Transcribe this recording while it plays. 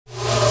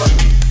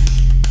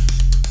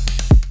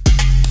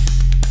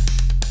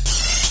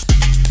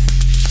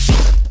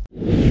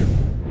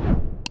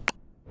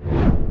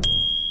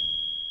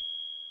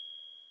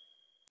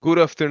Good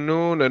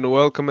afternoon and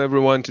welcome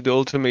everyone to the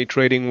Ultimate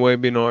Trading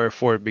webinar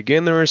for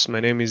beginners. My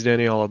name is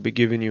Daniel. I'll be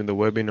giving you the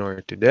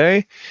webinar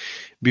today.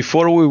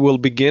 Before we will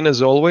begin,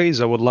 as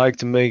always, I would like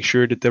to make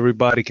sure that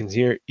everybody can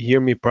hear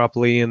me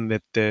properly and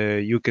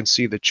that you can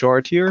see the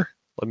chart here.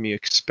 Let me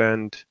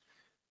expand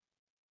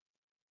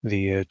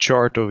the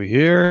chart over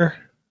here.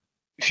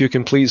 If you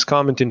can please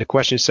comment in the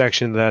question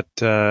section that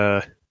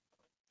the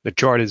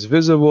chart is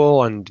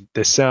visible and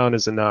the sound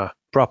is in a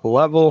proper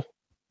level.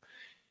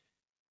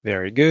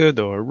 Very good.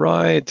 All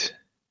right.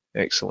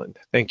 Excellent.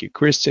 Thank you,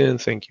 Christian.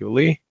 Thank you,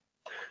 Lee.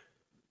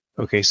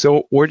 Okay,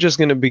 so we're just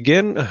going to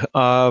begin.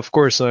 Of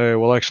course, I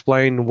will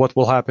explain what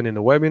will happen in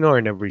the webinar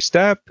in every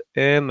step.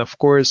 And of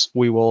course,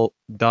 we will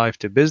dive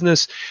to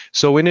business.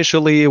 So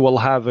initially, we'll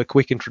have a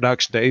quick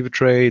introduction to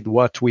AvaTrade,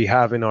 what we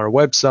have in our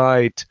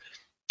website,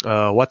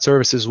 what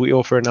services we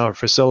offer in our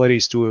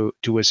facilities to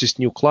assist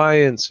new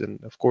clients, and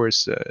of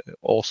course,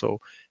 also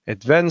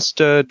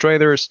advanced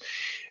traders.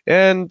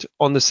 And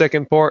on the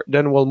second part,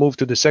 then we'll move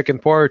to the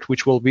second part,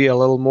 which will be a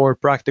little more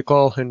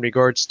practical in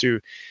regards to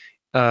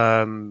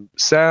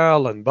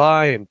sell and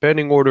buy and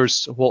pending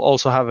orders. We'll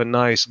also have a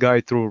nice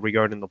guide through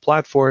regarding the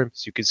platform.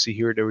 As you can see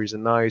here, there is a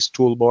nice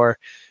toolbar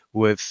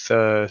with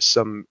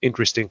some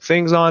interesting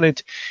things on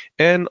it.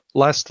 And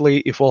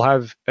lastly, if we'll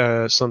have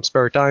some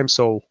spare time,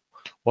 so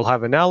we'll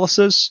have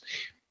analysis.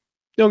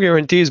 No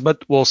guarantees,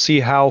 but we'll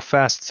see how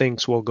fast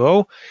things will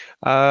go.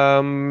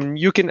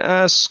 You can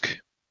ask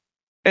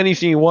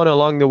anything you want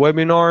along the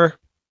webinar,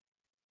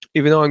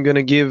 even though I'm going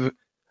to give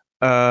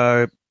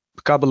a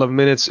couple of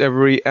minutes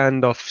every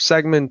end of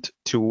segment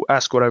to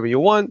ask whatever you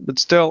want, but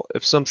still,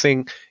 if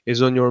something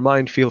is on your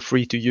mind, feel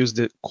free to use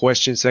the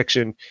question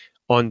section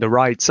on the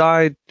right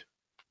side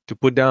to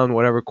put down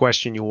whatever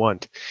question you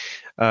want.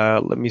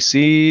 Let me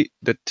see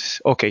that.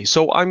 Okay,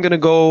 so I'm going to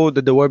go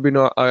to the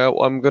webinar.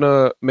 I'm going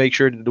to make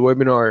sure that the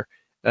webinar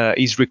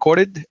is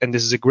recorded, and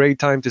this is a great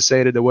time to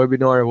say that the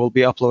webinar will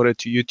be uploaded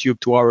to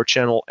YouTube to our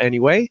channel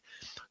anyway.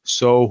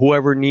 So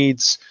whoever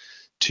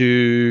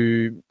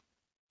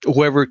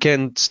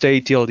can stay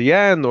till the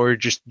end or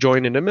just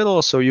join in the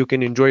middle so you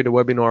can enjoy the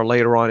webinar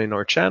later on in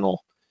our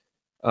channel.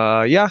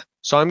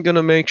 So I'm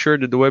gonna make sure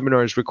that the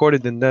webinar is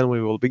recorded and then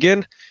we will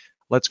begin.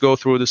 Let's go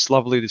through this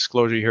lovely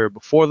disclosure here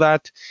before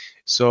that.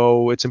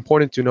 So it's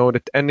important to know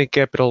that any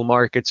capital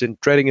markets and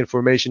trading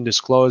information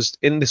disclosed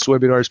in this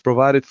webinar is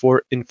provided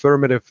for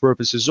informative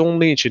purposes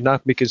only. It should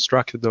not be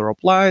constructed or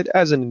applied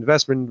as an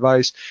investment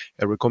advice,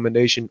 a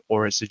recommendation,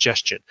 or a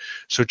suggestion.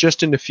 So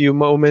just in a few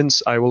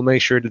moments, I will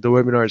make sure that the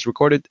webinar is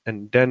recorded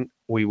and then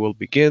we will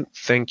begin.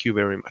 Thank you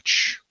very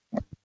much.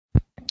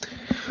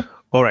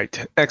 All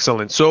right,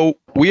 excellent. So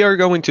we are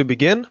going to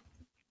begin.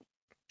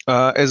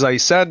 As I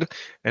said,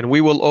 and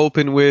we will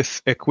open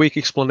with a quick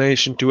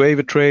explanation to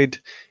AvaTrade.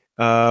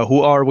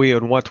 Who are we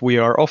and what we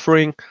are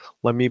offering?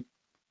 Let me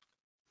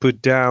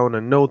put down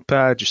a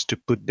notepad just to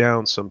put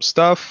down some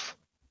stuff.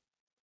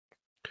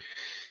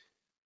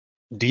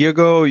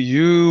 Diego,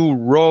 you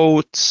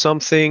wrote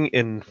something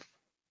in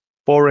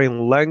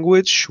foreign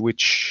language,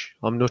 which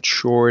I'm not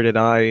sure that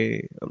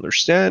I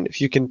understand.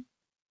 If you can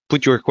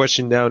put your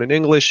question down in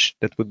English,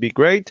 that would be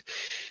great.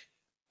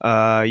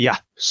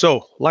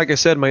 So like I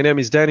said, my name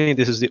is Danny.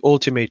 This is the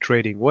Ultimate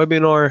Trading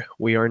webinar.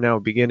 We are now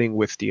beginning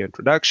with the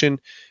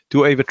introduction to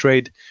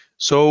AvaTrade.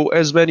 So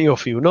as many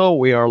of you know,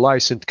 we are a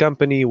licensed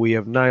company. We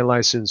have 9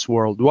 licenses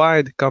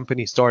worldwide.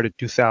 Company started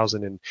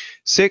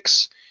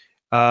 2006.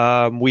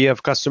 We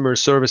have customer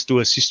service to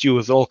assist you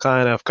with all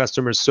kind of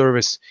customer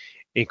service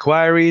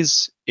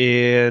inquiries,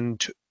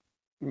 and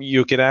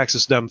you can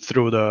access them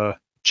through the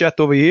chat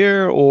over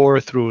here or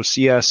through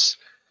CS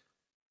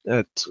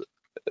at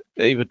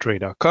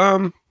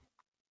avatrade.com.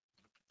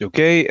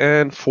 Okay,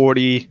 and for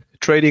the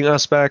trading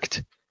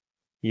aspect,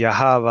 you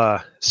have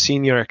a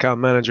senior account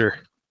manager,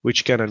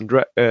 which can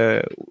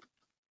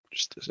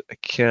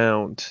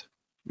account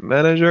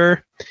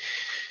manager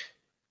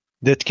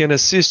that can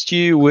assist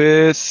you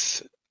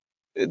with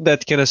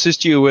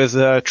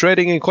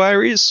trading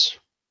inquiries.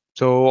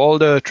 So all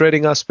the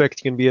trading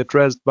aspect can be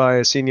addressed by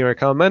a senior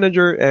account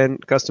manager,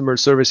 and customer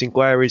service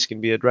inquiries can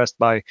be addressed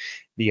by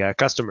the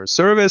customer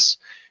service.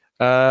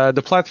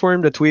 The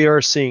platform that we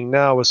are seeing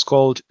now is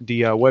called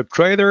the Web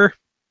Trader,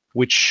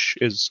 which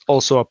is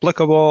also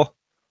applicable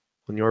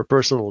on your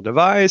personal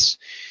device.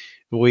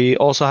 We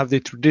also have the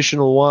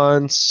traditional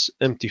ones,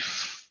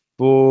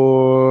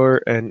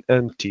 MT4 and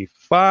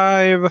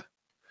MT5.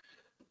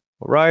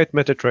 All right,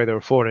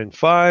 MetaTrader 4 and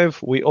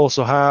 5. We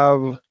also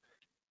have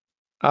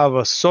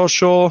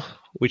AvaSocial,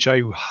 which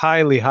I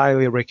highly,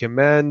 highly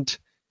recommend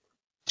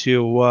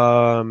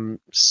to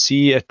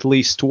see at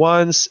least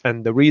once,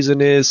 and the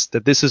reason is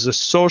that this is a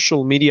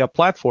social media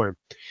platform,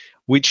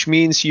 which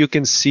means you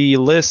can see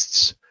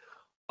lists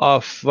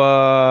of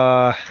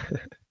hello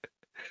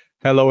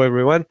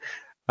everyone,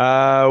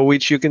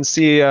 which you can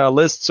see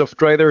lists of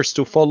traders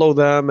to follow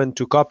them and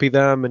to copy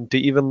them and to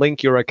even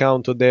link your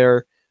account to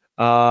their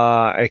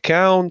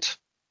account.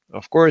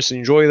 of course,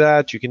 enjoy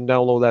that. You can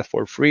download that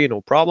for free,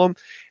 no problem.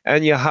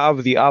 And you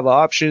have the Ava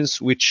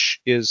options, which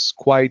is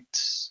quite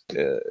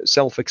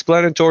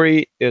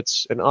self-explanatory.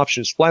 It's an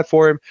options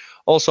platform.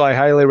 Also, I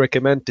highly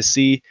recommend to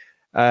see.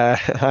 I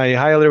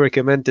highly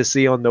recommend to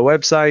see on the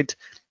website.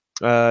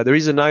 There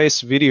is a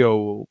nice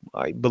video,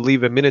 I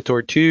believe, a minute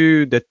or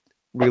two, that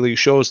really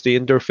shows the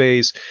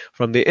interface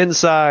from the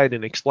inside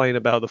and explain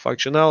about the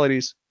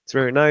functionalities. It's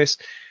very nice.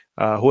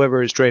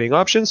 Whoever is trading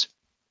options.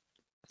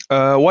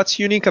 What's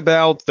unique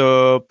about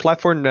the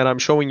platform that I'm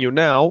showing you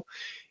now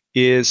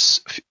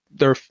is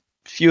there are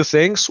few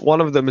things. One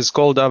of them is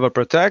called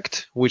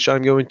AvaProtect, which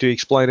I'm going to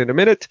explain in a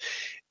minute.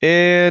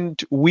 And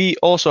we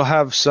also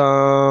have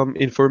some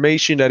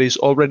information that is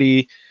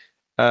already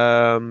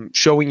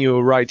showing you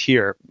right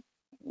here.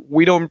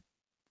 We don't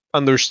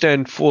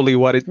understand fully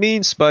what it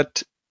means,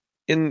 but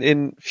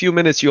in few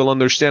minutes you'll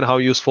understand how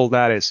useful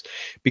that is,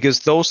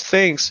 because those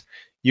things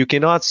you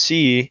cannot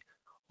see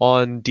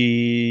on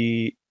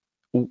the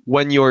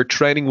when you're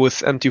trading with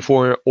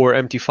MT4 or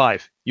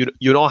MT5.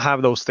 You don't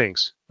have those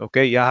things.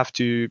 Okay, you have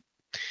to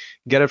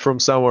get it from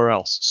somewhere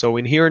else. So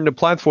in here in the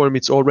platform,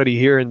 it's already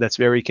here, and that's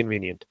very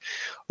convenient.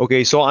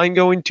 Okay, so I'm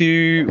going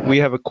to, we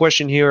have a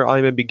question here.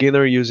 I'm a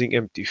beginner using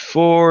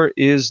MT4.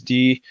 Is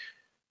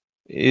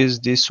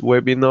this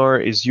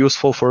webinar is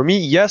useful for me?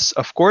 Yes,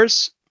 of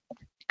course.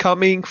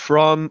 Coming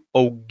from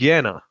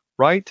Ogena,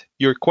 right?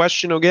 Your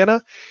question,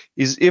 Ogena,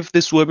 is if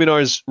this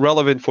webinar is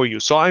relevant for you.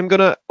 So I'm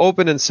gonna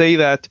open and say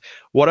that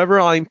whatever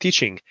I'm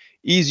teaching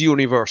is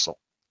universal.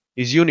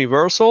 Is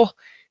universal.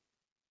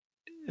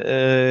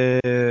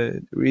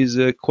 There is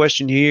a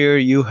question here.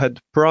 You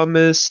had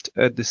promised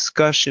a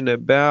discussion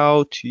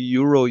about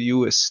Euro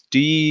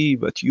USD,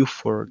 but you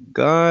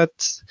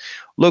forgot.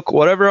 Look,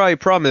 whatever I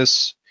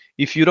promise,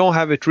 if you don't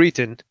have it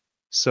written,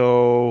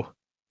 so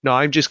no,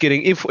 I'm just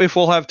kidding. If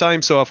we'll have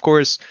time, so of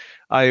course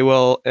I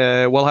will.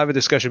 We'll have a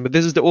discussion. But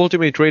this is the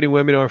ultimate trading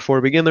webinar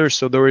for beginners,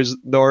 so there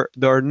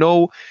are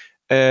no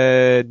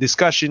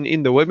discussion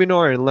in the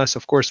webinar unless,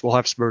 of course, we'll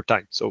have spare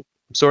time. So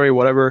I'm sorry,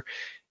 whatever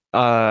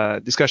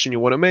discussion you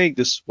want to make,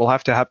 this will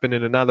have to happen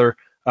in another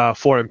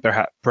forum,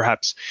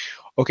 perhaps.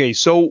 Okay,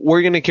 so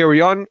we're gonna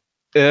carry on.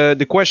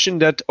 The question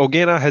that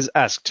Ogena has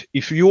asked: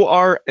 if you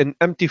are an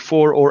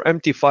MT4 or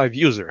MT5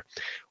 user,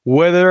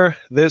 whether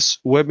this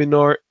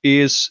webinar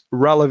is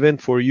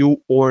relevant for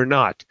you or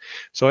not.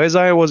 So as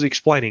I was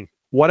explaining,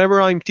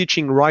 whatever I'm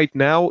teaching right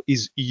now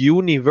is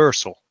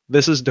universal.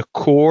 This is the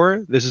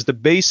core, this is the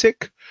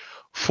basic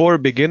for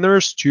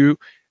beginners to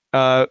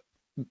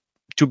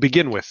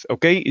begin with,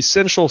 okay?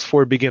 Essentials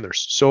for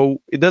beginners.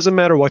 So it doesn't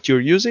matter what you're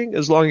using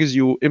as long as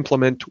you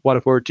implement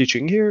what we're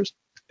teaching here,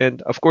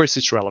 and of course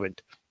it's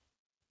relevant.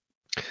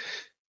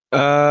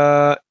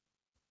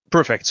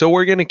 Perfect. So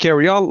we're going to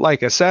carry on.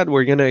 Like I said,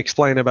 we're going to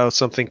explain about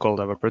something called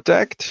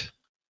AvaProtect.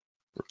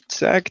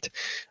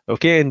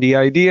 Okay, and the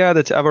idea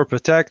that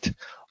AvaProtect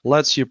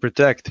lets you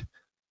protect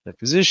a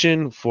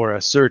position for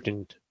a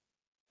certain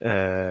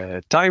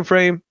time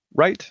frame,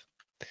 right?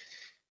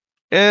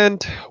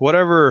 And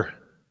whatever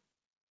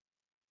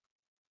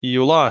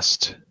you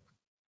lost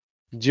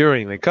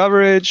during the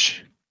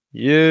coverage,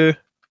 you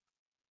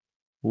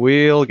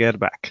will get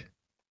back.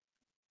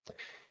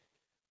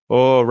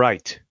 All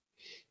right.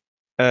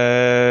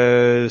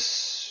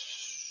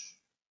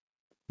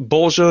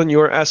 Boljon,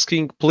 you're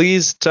asking,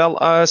 please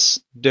tell us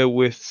the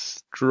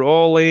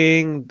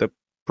withdrawing the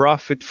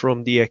profit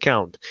from the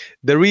account.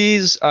 There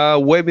is a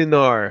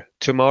webinar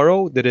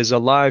tomorrow that is a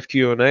live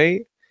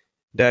Q&A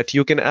that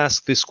you can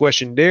ask this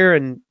question there,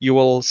 and you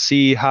will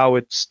see how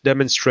it's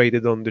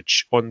demonstrated on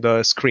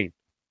the screen,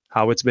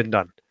 how it's been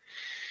done.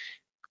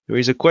 There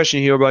is a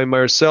question here by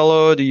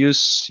Marcelo. Do you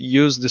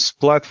use this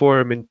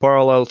platform in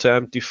parallel to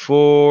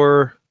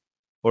MT4?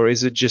 Or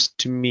is it just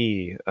to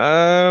me?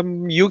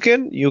 You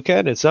can.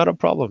 It's not a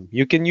problem.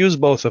 You can use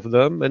both of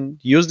them and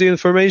use the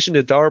information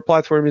that our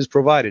platform is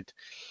provided.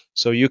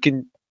 So you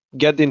can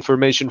get the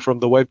information from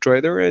the web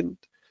trader and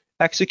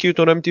execute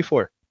on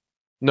MT4.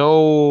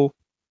 No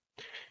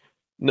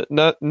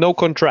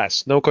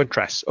contrast.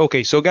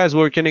 Okay, so guys,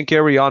 we're going to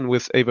carry on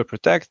with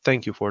AvaProtect.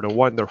 Thank you for the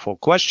wonderful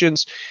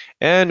questions.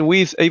 And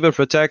with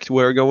AvaProtect,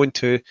 we're going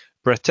to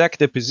protect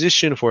the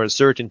position for a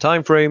certain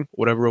time frame.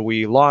 Whatever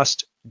we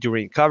lost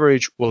during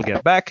coverage, we'll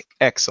get back.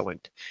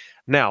 Excellent.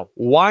 Now,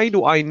 why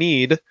do I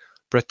need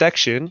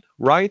protection,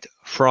 right?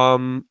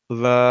 From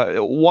the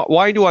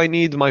why do I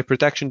need my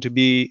protection to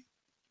be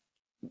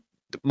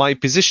my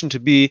position to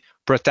be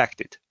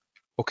protected?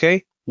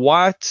 Okay,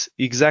 what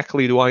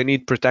exactly do I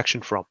need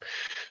protection from?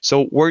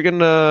 So we're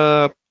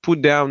gonna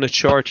put down a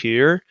chart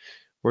here.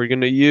 We're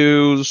gonna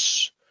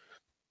use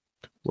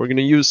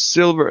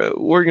silver.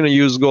 We're gonna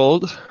use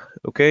gold.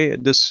 Okay,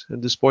 at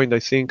this point, I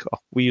think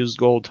we used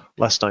gold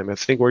last time. I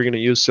think we're gonna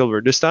use silver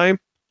this time.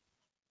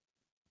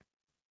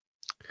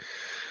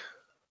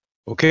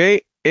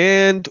 Okay,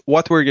 and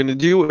what we're gonna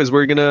do is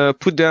we're gonna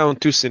put down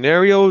two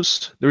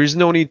scenarios. There is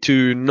no need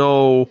to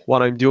know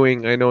what I'm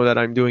doing. I know that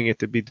I'm doing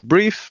it a bit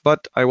brief,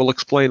 but I will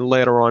explain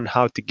later on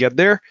how to get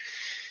there.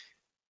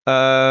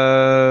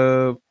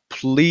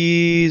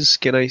 please,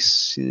 can I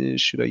see,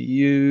 should I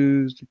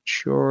use the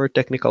chart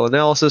technical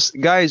analysis?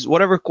 Guys,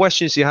 whatever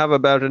questions you have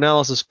about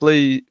analysis,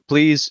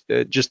 please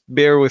just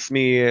bear with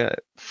me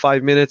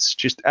 5 minutes.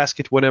 Just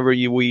ask it whenever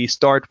we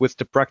start with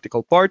the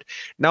practical part.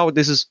 Now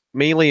this is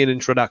mainly an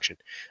introduction.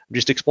 I'm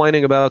just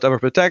explaining about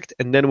AvaProtect,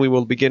 and then we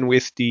will begin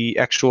with the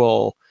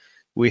actual,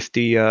 with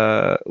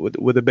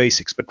the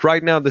basics. But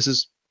right now, this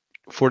is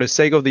for the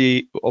sake of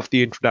the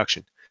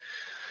introduction.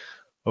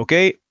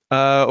 Okay.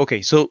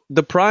 Okay, so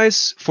the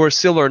price for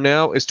silver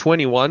now is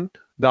 $21.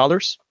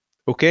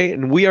 Okay,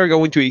 and we are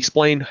going to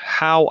explain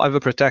how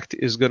AvaProtect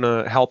is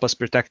gonna help us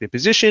protect the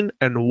position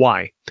and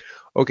why.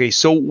 Okay,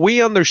 so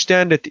we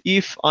understand that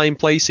if I'm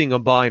placing a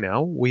buy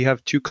now, we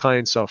have two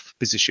kinds of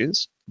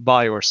positions,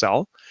 buy or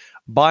sell.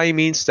 Buy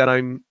means that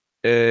I'm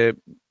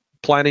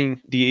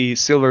planning the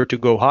silver to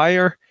go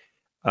higher.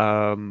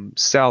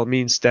 Sell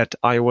means that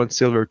I want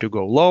silver to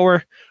go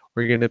lower.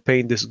 We're gonna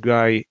paint this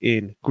guy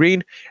in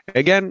green.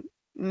 Again,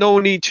 no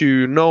need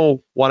to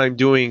know what I'm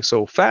doing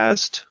so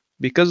fast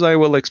because I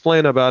will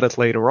explain about it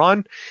later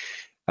on.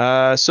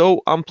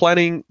 So I'm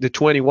planning the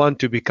 21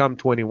 to become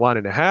 21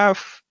 and a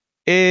half,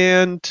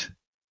 and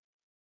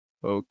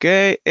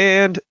okay,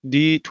 and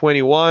the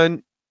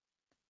 21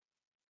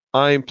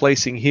 I'm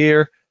placing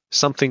here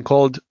something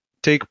called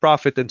take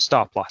profit and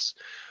stop loss.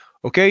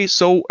 Okay,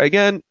 so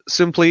again,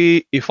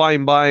 simply if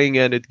I'm buying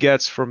and it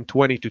gets from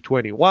 20 to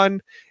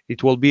 21,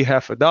 it will be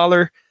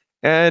 $0.50.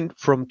 And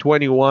from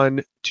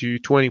 21 to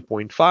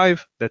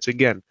 20.5, that's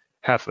again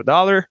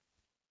 $0.50.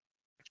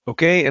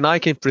 Okay, and I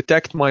can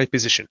protect my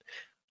position.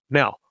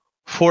 Now,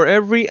 for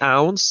every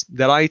ounce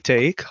that I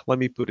take, let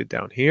me put it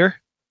down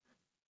here.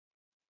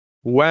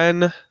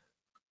 When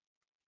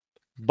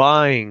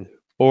buying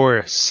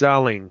or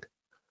selling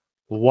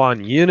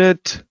 1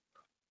 unit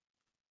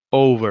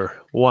over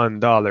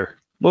 $1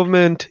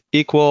 movement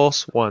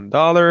equals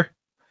 $1.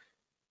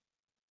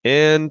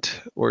 And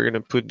we're going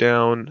to put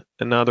down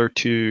another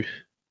two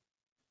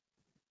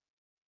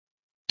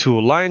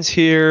lines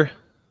here.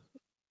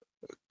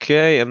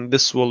 Okay, and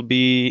this will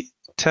be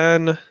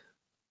 10.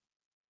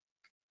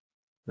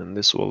 And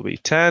this will be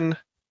 10.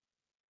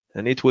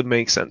 And it would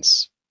make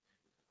sense.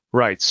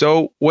 Right,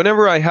 so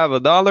whenever I have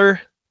 $1,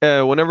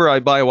 whenever I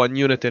buy 1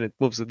 unit and it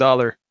moves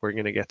 $1, we're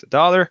going to get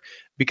 $1.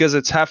 Because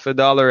it's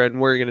 $0.50 and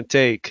we're going to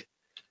take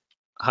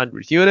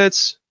 100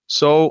 units.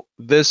 So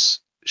this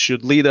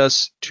should lead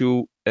us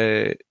to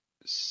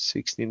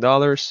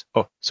 $16.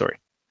 Oh, sorry.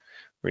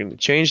 We're going to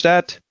change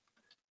that.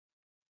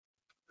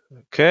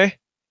 Okay.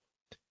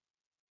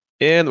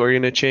 And we're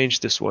going to change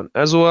this one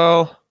as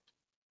well.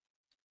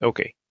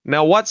 Okay.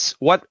 Now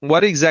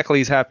what exactly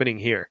is happening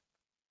here?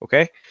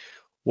 Okay.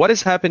 What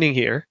is happening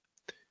here?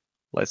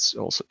 Let's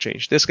also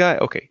change this guy.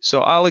 Okay.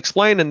 So I'll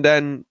explain and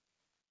then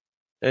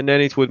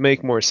it would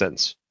make more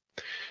sense.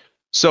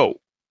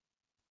 So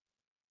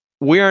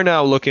we are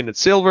now looking at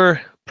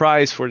silver.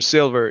 Price for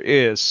silver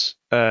is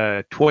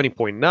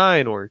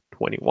 20.9 or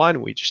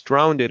 21. We just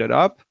rounded it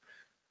up.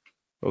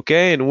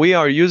 Okay, and we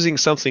are using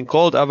something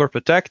called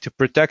AvaProtect to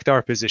protect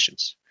our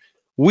positions.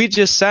 We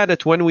just said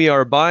that when we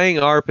are buying,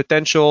 our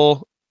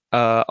potential,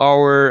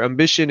 our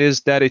ambition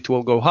is that it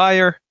will go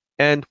higher,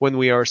 and when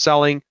we are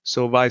selling,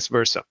 so vice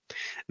versa.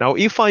 Now,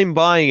 if I'm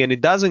buying and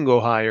it doesn't go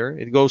higher,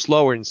 it goes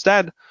lower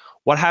instead,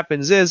 what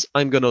happens is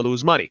I'm going to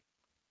lose money.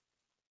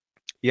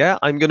 Yeah,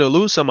 I'm going to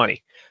lose some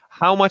money.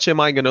 How much am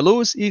I going to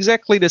lose?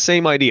 Exactly the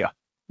same idea,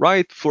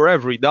 right? For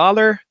every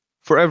dollar,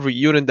 for every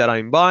unit that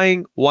I'm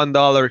buying,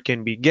 $1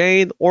 can be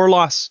gain or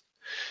loss.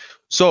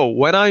 So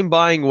when I'm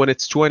buying when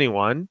it's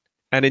 21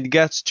 and it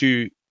gets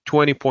to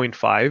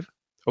 20.5,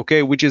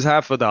 okay, which is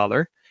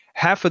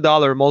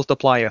 $0.50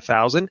 multiply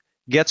 1,000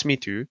 gets me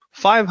to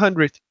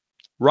 500,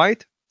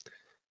 right?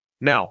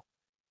 Now,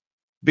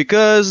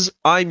 because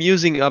I'm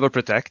using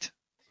AvaProtect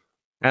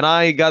and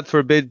I, God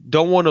forbid,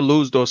 don't want to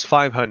lose those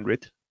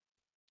 500,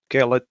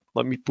 okay,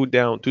 let me put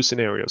down two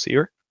scenarios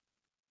here.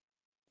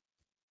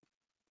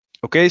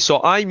 Okay, so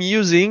I'm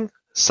using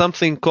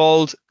something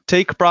called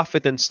take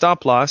profit and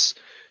stop loss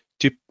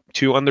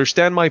to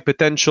understand my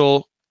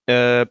potential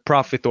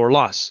profit or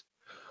loss.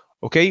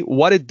 Okay,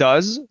 what it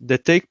does, the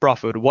take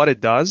profit, what it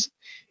does,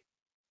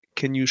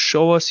 can you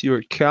show us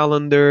your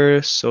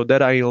calendar so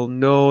that I'll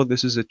know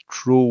this is a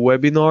true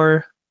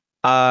webinar?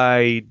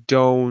 I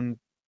don't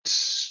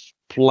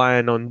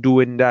plan on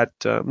doing that.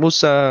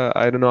 Musa,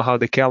 I don't know how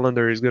the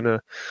calendar is going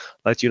to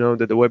let you know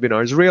that the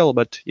webinar is real,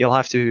 but you'll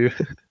have to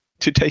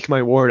to take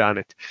my word on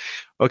it.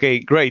 Okay,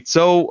 great.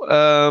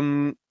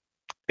 So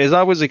as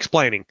I was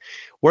explaining,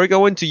 we're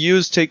going to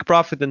use take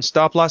profit and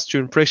stop loss to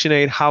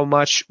impersonate how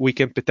much we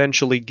can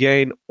potentially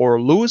gain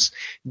or lose.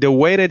 The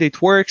way that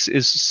it works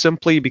is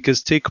simply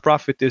because take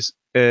profit is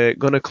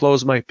going to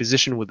close my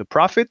position with the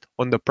profit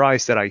on the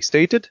price that I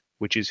stated,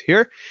 which is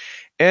here.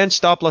 And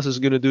stop loss is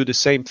going to do the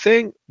same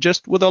thing,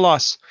 just with a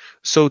loss.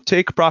 So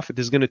take profit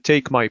is going to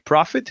take my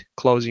profit,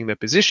 closing the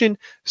position.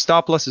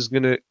 Stop loss is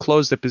going to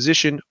close the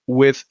position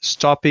with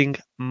stopping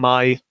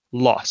my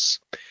loss.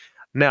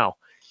 Now,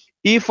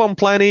 if I'm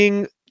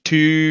planning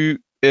to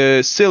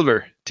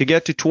silver to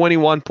get to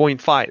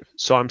 21.5.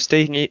 So I'm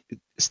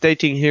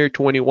stating here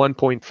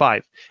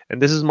 21.5,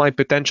 and this is my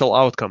potential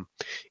outcome.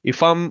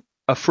 If I'm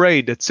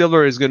afraid that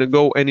silver is going to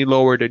go any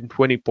lower than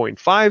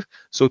 20.5,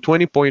 so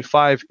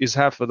 20.5 is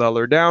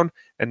 $0.50 down,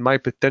 and my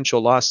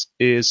potential loss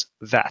is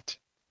that.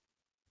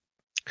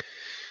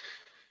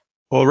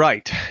 All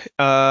right.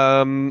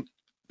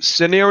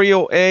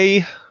 Scenario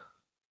A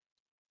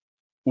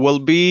will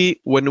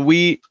be when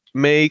we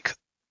make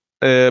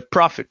a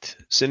profit.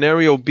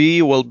 Scenario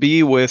B will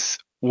be with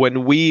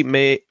when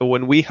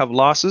we have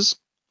losses.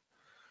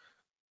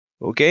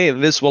 Okay,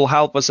 and this will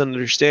help us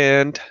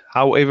understand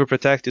how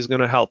AvaProtect is going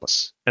to help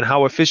us and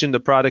how efficient the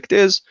product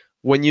is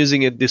when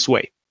using it this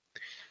way.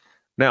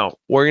 Now,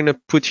 we're going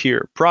to put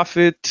here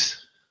profit.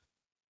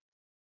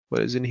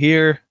 What is in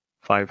here?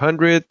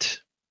 500,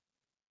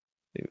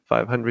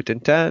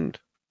 510,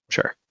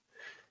 sure.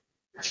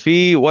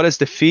 Fee, what is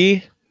the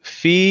fee?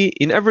 Fee,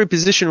 in every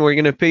position we're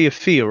going to pay a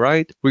fee,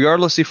 right?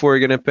 Regardless if we're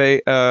going to pay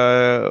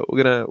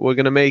we're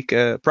going to make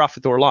a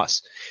profit or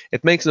loss.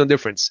 It makes no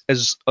difference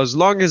as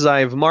long as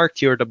I've marked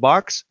here the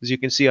box. As you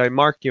can see, I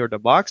marked here the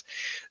box,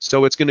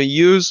 so it's going to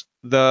use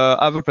the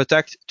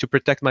AvaProtect to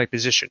protect my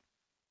position.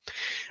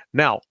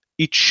 Now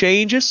it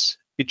changes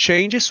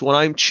when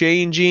I'm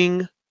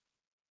changing.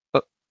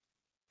 I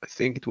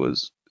think it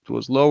was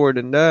lower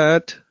than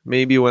that.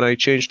 Maybe when I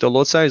change the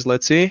lot size,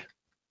 let's see.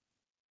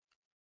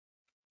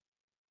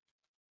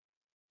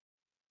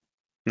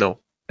 No,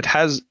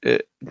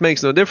 it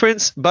makes no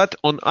difference, but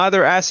on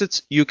other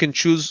assets you can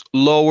choose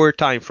lower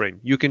time frame.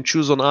 You can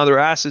choose on other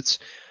assets,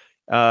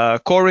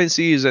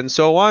 currencies and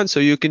so on, so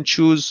you can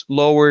choose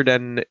lower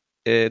than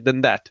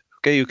that.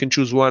 Okay, you can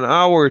choose 1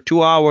 hour,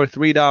 2 hour,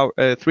 3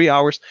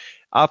 hours,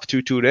 up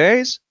to 2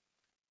 days.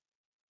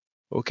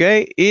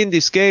 Okay, in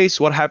this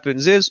case what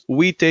happens is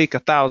we take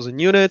 1,000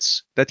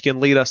 units that can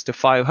lead us to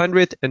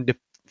 500, and the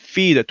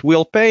fee that we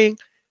are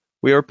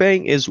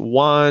paying is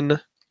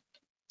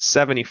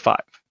 175.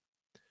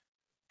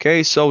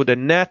 Okay, so the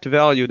net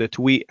value that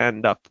we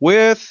end up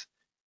with,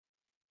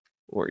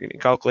 we're going to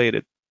calculate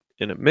it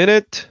in a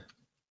minute.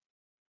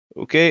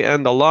 Okay,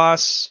 and the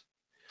loss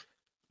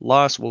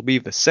will be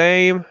the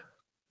same.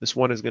 This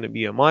one is going to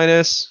be a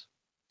minus,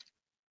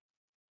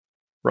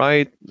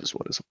 right? This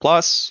one is a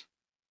plus.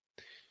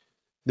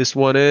 This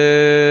one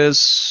is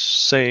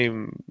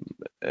same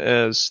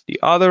as the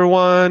other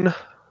one.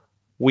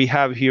 We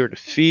have here the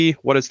fee.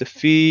 What is the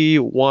fee?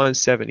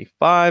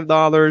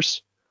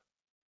 $175.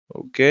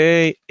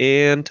 Okay,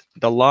 and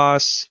the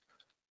loss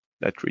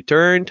that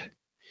returned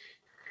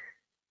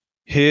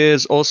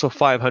is also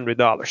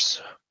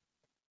 $500.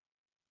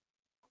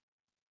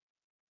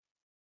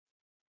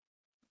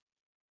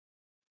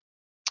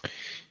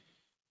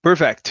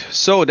 Perfect.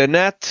 So the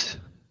net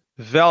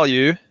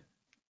value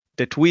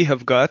that we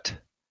have got,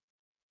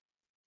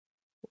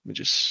 let me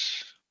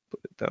just put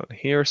it down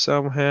here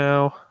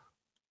somehow. I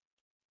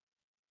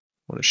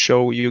want to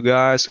show you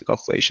guys the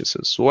calculations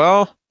as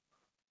well.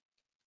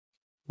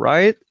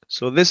 Right?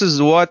 So this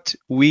is what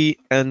we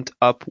end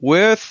up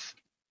with.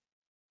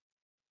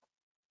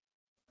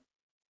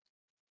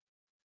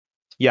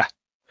 Yeah.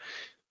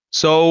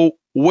 So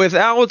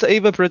without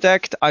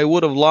AvaProtect, I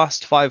would have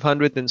lost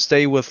 500 and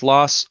stay with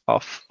loss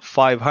of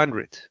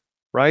 500,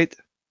 right?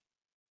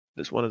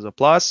 This one is a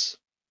plus.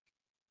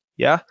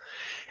 Yeah.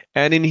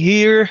 And in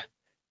here,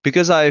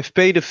 because I've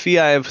paid a fee,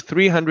 I have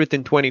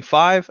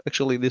 325.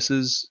 Actually, this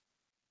is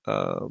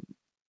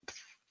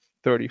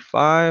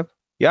 35.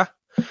 Yeah.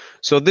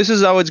 So this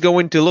is how it's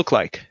going to look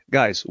like,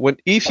 guys.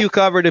 If you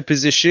cover the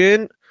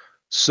position,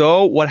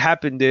 so what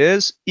happened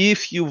is,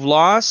 if you've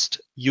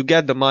lost, you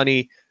get the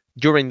money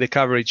during the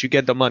coverage, you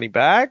get the money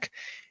back.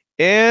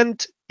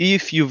 And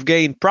if you've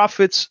gained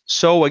profits,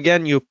 so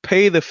again, you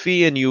pay the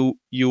fee and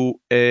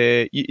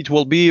it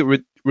will be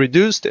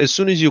reduced as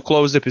soon as you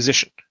close the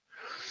position.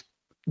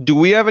 Do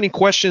we have any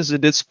questions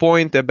at this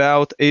point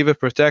about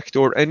AvaProtect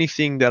or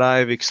anything that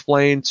I've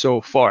explained so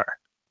far?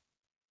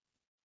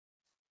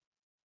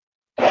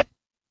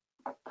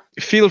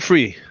 Feel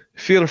free.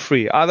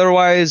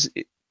 Otherwise,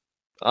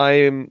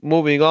 I'm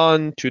moving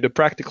on to the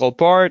practical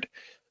part.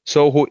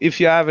 So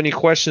if you have any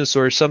questions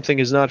or something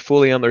is not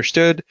fully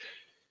understood,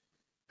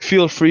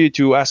 feel free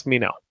to ask me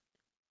now.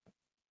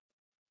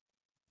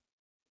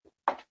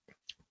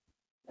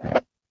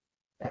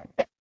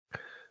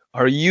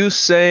 Are you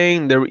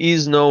saying there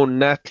is no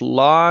net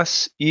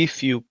loss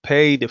if you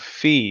pay the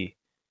fee?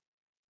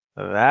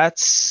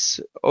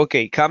 That's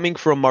okay. Coming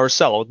from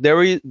Marcelo,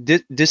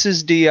 this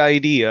is the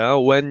idea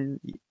when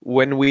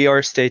we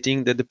are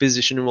stating that the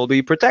position will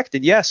be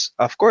protected. Yes,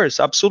 of course,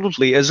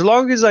 absolutely. As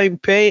long as I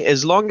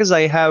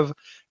have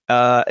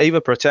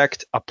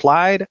AvaProtect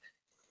applied,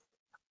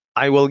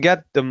 I will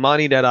get the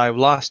money that I've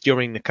lost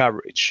during the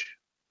coverage.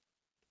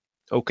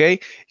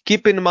 Okay.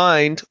 Keep in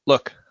mind.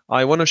 Look,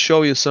 I want to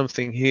show you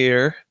something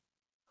here.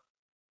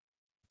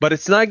 But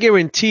it's not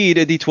guaranteed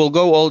that it will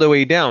go all the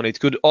way down.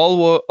 It could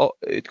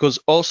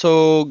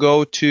also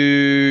go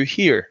to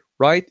here,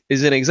 right?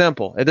 As an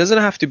example. It doesn't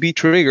have to be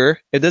trigger.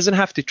 It doesn't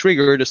have to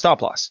trigger the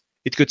stop loss.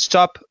 It could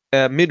stop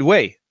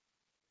midway.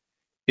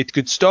 it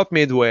could stop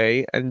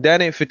midway, and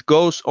then if it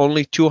goes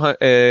only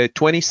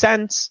 20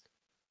 cents,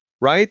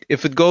 right?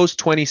 If it goes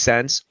 20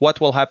 cents, what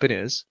will happen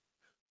is,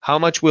 how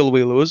much will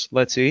we lose?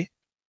 Let's see.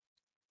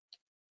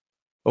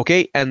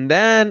 Okay, and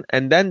then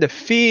the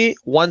fee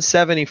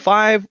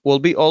 175 will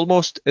be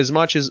almost as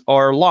much as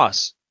our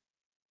loss.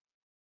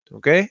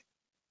 Okay,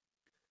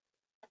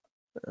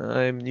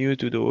 I'm new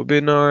to the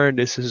webinar.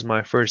 This is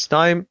my first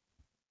time.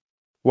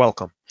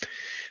 Welcome.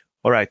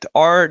 All right,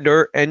 are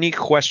there any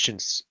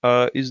questions?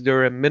 Is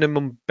there a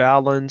minimum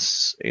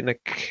balance in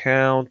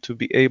account to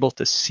be able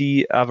to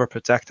see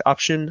AvaProtect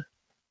option?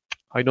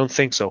 I don't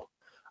think so.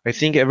 I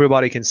think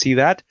everybody can see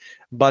that,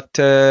 but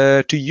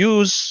to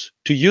use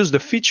the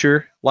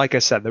feature, like I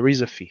said, there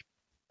is a fee.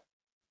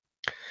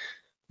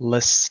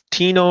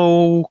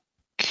 Lestino,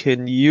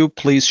 can you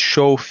please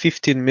show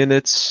 15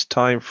 minutes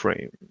time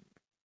frame?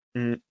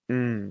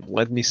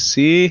 Let me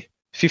see.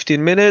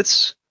 15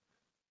 minutes.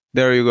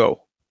 There you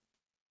go.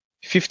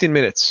 15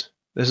 minutes.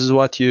 This is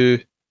what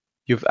you've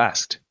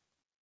asked,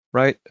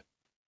 right?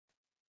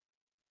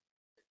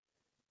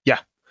 Yeah.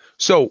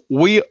 So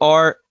we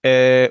are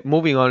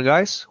moving on,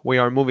 guys. We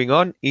are moving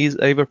on. Is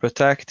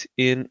AvaProtect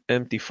in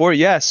MT4?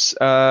 Yes.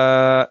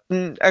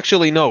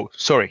 Actually, no.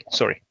 Sorry.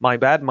 My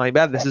bad.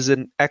 This is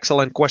an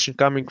excellent question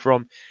coming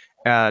from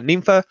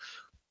Nympha.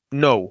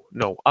 No.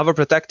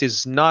 AvaProtect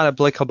is not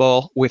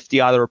applicable with the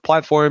other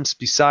platforms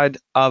beside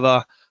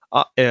Ava,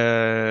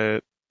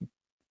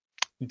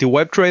 the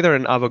web trader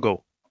and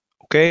AvaGo.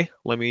 Okay,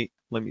 let me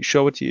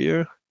show it to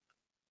you.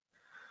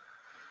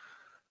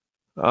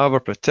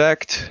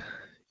 AvaProtect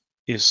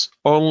is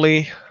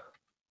only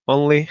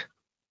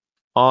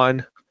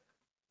on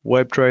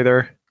web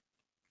trader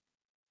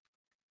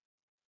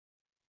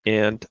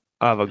and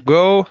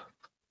AvaGo.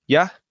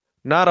 Yeah,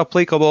 not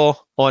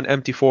applicable on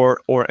MT4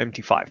 or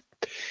MT5.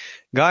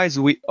 Guys,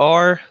 we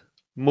are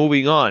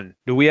moving on.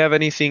 Do we have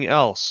anything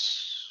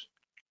else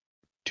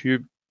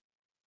to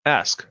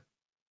ask?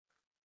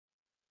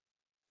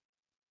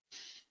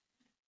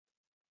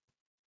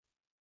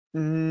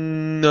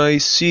 I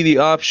see the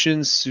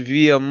options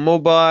via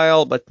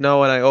mobile, but now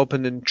when I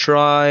open and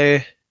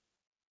try,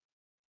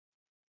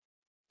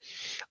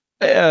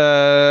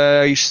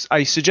 I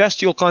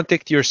suggest you'll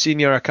contact your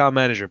senior account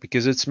manager,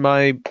 because it's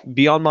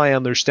beyond my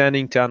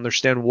understanding to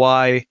understand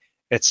why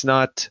it's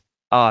not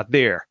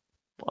there.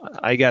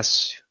 I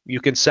guess you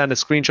can send a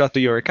screenshot to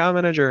your account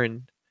manager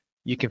and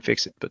you can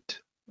fix it, but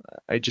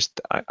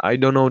I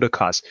don't know the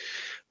cause.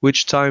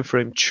 Which time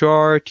frame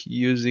chart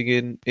using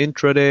in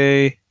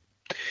intraday?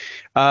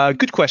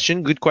 Good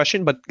question.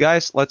 But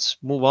guys, let's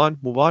move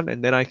on,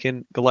 and then I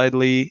can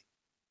gladly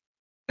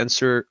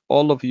answer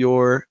all of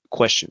your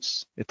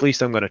questions. At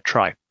least I'm gonna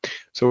try.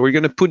 So we're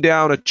gonna put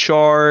down a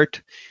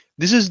chart.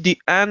 This is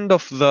the end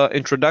of the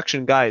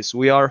introduction, guys.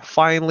 We are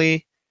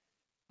finally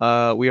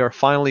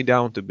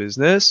down to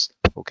business.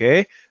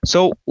 Okay,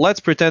 so let's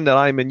pretend that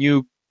I'm a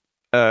new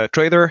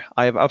trader.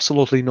 I have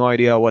absolutely no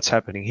idea what's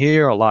happening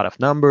here. A lot of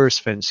numbers,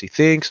 fancy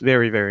things,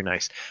 very, very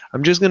nice.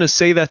 I'm just gonna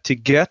say that to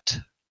get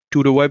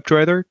to the web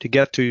trader, to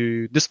get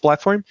to this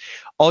platform,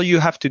 all you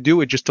have to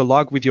do is just to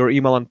log with your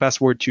email and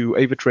password to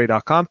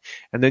avatrade.com,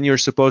 and then you're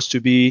supposed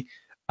to be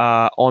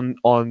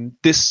on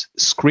this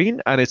screen,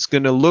 and it's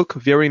going to look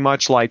very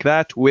much like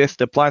that with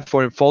the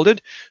platform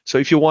folded. So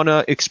if you want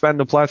to expand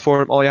the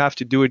platform, all you have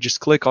to do is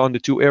just click on the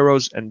two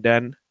arrows and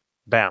then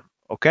bam.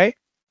 Okay,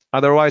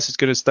 otherwise it's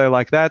going to stay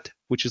like that,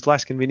 which is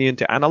less convenient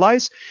to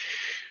analyze.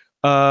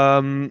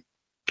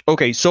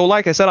 Okay, so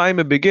like I said, I'm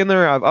a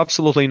beginner. I have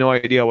absolutely no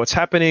idea what's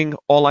happening.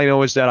 All I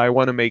know is that I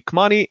want to make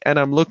money and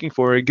I'm looking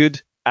for a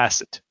good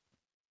asset.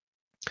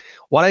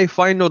 What I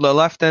find on the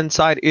left-hand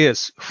side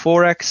is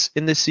Forex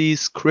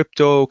indices,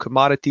 crypto,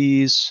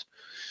 commodities,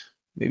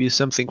 maybe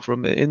something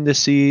from the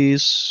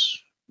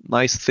indices,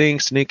 nice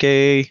things,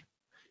 Nikkei.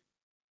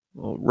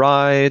 All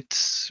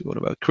right, what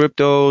about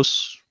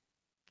cryptos?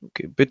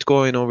 Okay,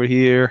 Bitcoin over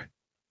here,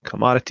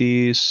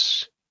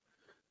 commodities,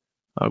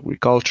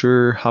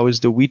 agriculture. How is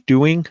the wheat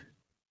doing?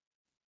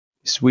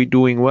 Is wheat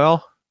doing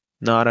well?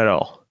 Not at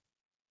all.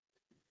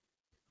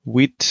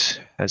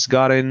 Wheat has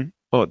gotten,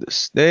 oh,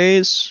 this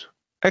days.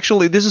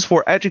 Actually, this is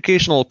for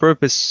educational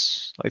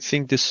purpose. I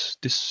think this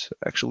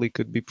actually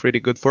could be pretty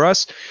good for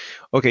us.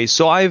 Okay,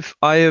 so I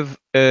have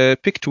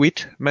picked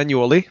wheat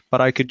manually,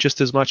 but I could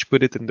just as much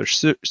put it in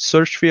the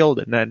search field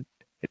and then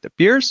it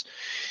appears.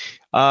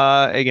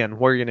 Again,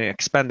 we're gonna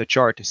expand the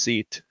chart to see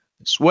it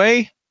this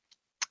way.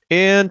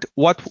 And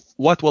what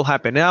will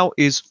happen now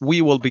is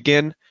we will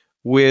begin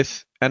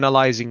with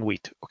analyzing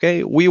wheat.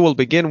 Okay, we will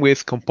begin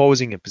with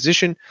composing a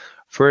position.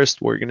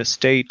 First, we're going to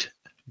state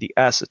the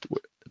asset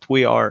that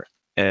we are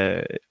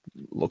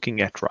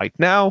looking at right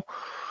now.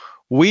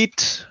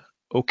 Wheat.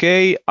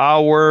 Okay,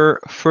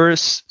 our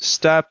first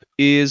step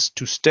is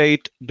to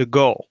state the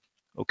goal.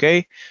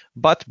 Okay,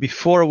 but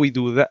before we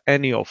do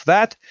any of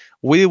that,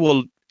 we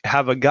will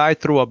have a guide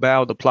through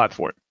about the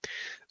platform.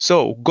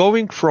 So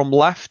going from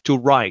left to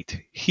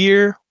right,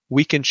 here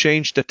we can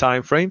change the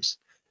time frames.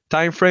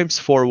 Time frames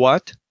for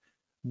what?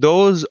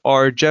 Those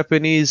are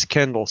Japanese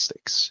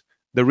candlesticks.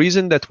 The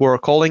reason that we're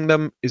calling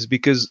them is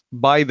because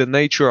by the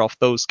nature of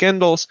those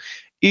candles,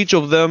 each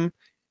of them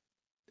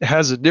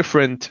has a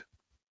different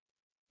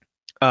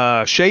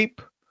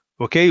shape,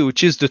 okay,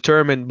 which is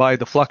determined by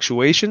the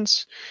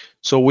fluctuations.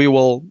 So we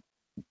will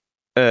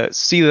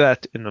see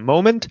that in a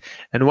moment.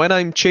 And when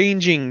I'm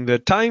changing the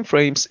time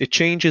frames, it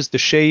changes the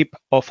shape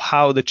of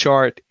how the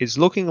chart is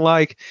looking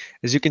like.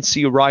 As you can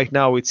see right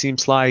now, it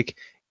seems like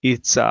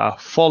it's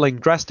falling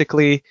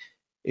drastically.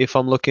 If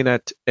I'm looking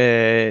at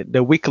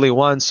the weekly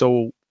one,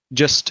 so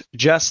just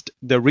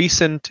the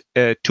recent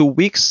 2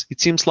 weeks,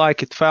 it seems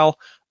like it fell,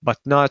 but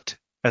not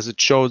as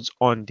it shows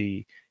on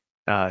the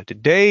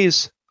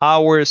days.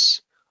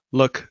 Hours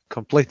look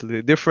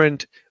completely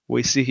different.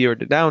 We see here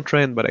the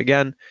downtrend, but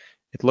again,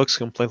 it looks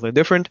completely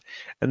different.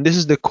 And this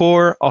is the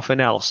core of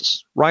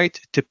analysis, right?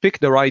 To pick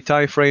the right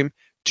time frame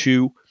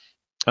to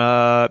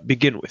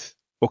begin with.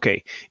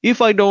 Okay,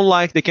 if I don't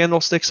like the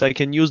candlesticks, I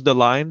can use the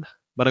line,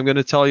 but I'm going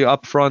to tell you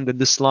up front that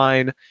this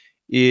line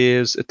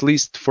is, at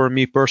least for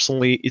me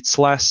personally, it's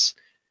less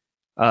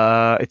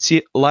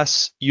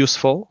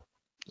useful.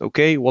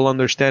 Okay, we'll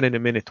understand in a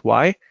minute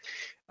why.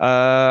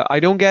 I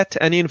don't get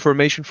any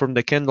information from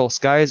the candles,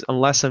 guys,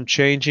 unless I'm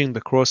changing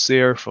the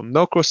crosshair from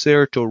no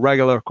crosshair to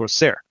regular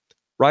crosshair,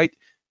 right?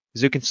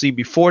 As you can see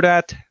before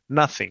that,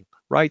 nothing,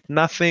 right?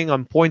 Nothing.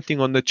 I'm pointing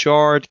on the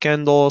chart,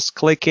 candles,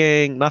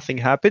 clicking, nothing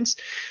happens.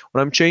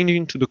 When I'm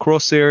changing to the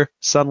crosshair,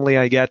 suddenly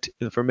I get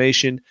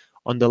information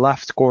on the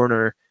left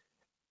corner,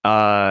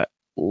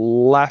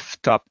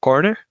 left top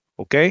corner,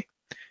 okay?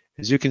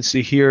 As you can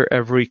see here,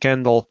 every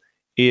candle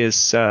is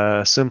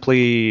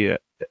simply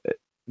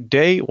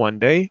day, 1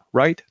 day,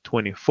 right?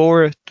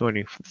 24th,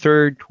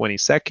 23rd,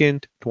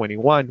 22nd,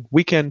 21,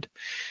 weekend.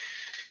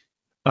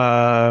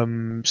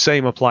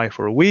 Same apply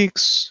for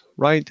weeks,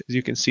 right? As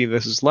you can see,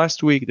 this is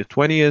last week, the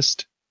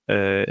 20th,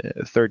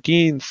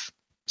 13th,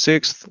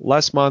 6th,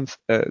 last month,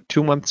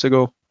 2 months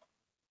ago.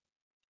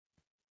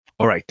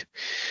 All right.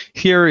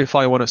 Here, if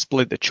I want to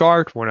split the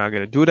chart, we're not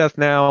going to do that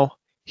now.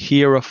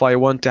 Here, if I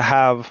want to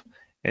have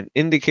an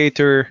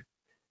indicator,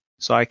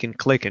 so I can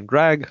click and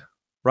drag,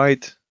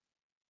 right?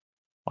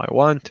 I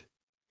want.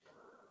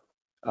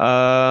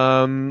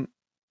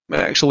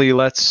 Actually,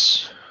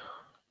 let's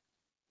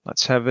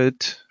have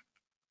it.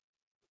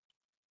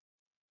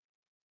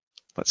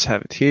 Let's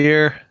have it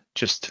here,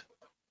 just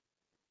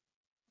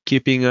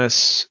keeping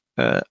us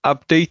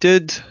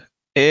updated.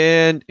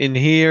 And in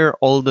here,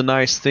 all the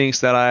nice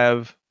things that I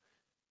have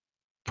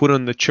put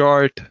on the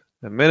chart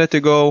a minute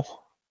ago,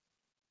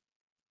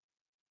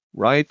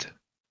 right?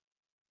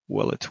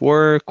 Will it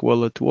work?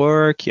 Will it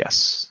work?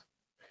 Yes.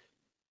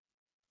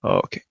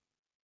 Okay,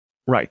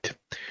 right.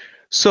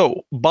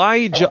 So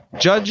by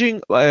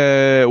judging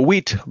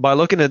wheat, by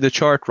looking at the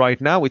chart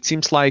right now, it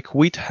seems like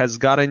wheat has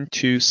gotten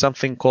to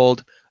something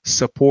called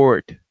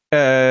support.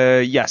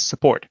 Yes,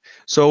 support.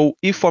 So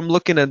if I'm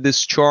looking at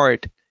this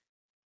chart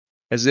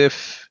as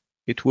if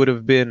it would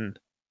have been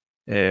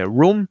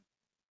room,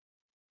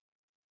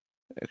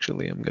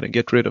 actually I'm gonna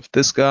get rid of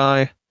this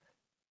guy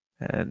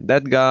and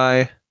that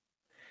guy,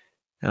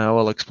 and I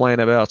will explain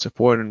about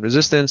support and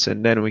resistance,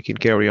 and then we can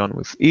carry on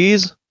with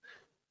ease.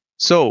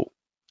 So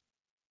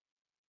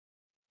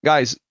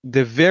guys,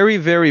 the very,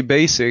 very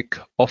basic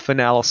of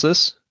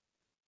analysis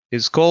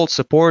is called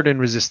support and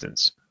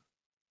resistance.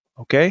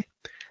 Okay?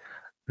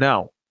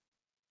 Now,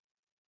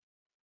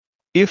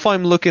 if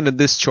I'm looking at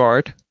this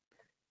chart,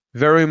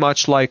 very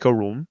much like a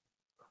room,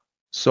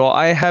 so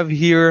I have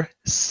here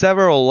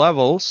several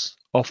levels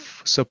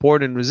of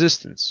support and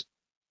resistance,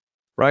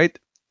 right?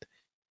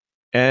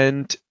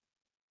 And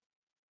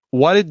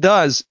what it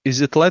does is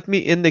it let me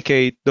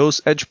indicate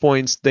those edge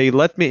points. They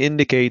let me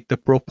indicate the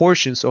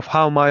proportions of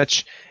how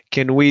much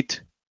can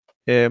wheat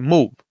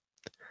move.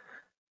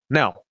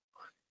 Now,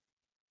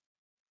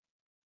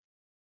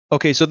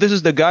 okay, so this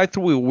is the guide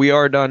through. We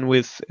are done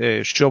with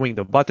showing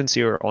the buttons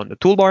here on the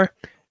toolbar.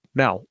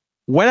 Now,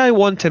 when I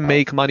want to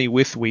make money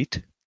with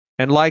wheat,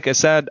 and like I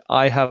said,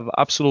 I have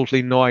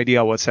absolutely no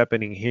idea what's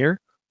happening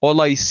here.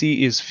 All I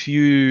see is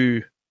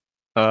few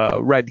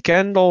red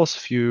candles,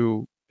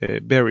 few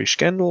bearish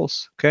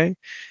candles, okay,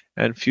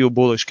 and few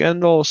bullish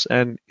candles,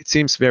 and it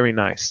seems very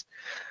nice.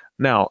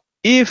 Now,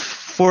 if,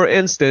 for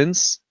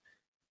instance,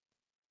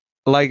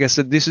 like I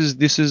said, this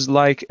is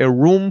like a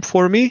room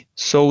for me,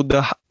 so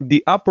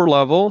the upper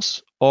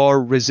levels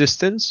are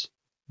resistance,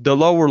 the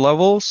lower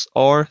levels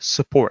are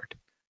support.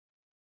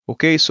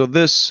 Okay, so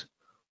this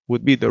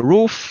would be the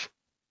roof,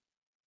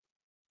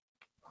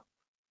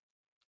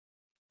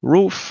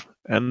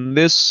 and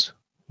this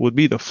would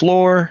be the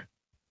floor.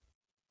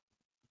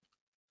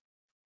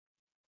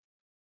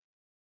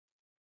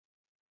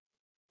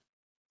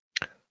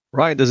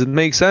 Right, does it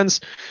make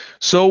sense?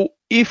 So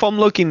if I'm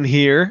looking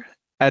here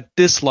at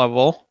this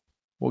level,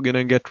 we're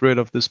gonna get rid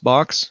of this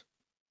box,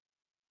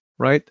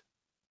 right?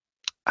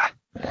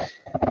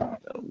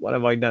 What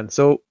have I done?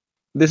 So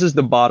this is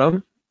the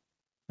bottom,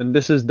 and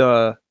this is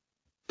the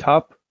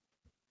top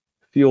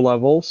few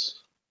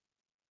levels,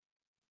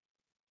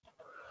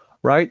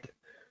 right?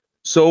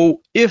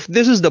 So if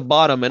this is the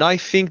bottom, and I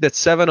think that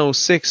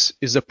 706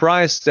 is the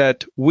price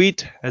that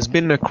wheat has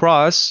been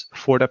across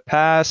for the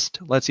past,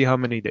 let's see how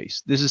many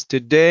days. This is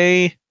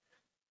today,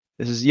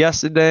 this is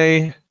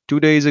yesterday, 2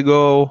 days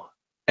ago,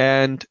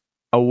 and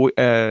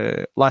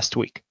last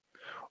week,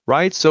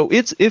 right? So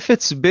if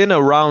it's been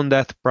around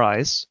that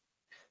price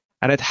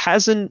and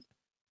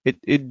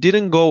it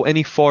didn't go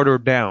any farther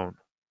down,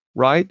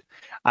 right?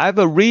 I have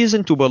a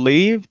reason to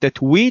believe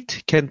that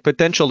wheat can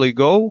potentially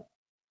go.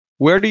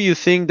 Where do you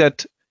think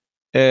that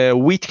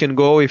wheat can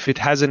go if it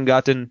hasn't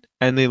gotten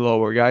any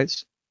lower,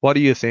 guys? What do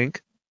you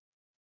think?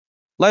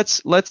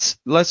 Let's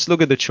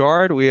look at the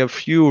chart. We have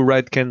few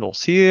red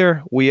candles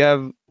here. We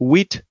have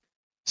wheat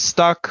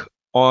stuck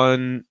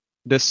on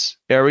this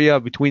area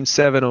between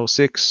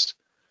 706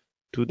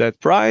 to that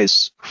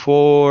price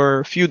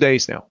for a few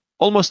days now,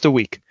 almost a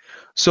week.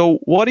 So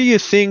what do you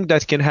think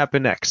that can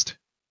happen next?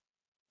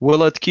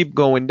 Will it keep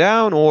going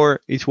down or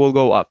it will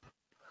go up?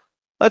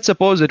 Let's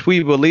suppose that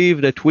we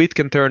believe that wheat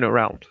can turn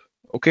around.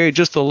 Okay,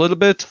 just a little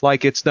bit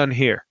like it's done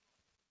here.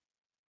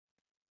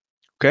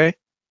 Okay,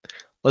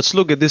 let's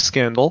look at this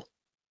candle.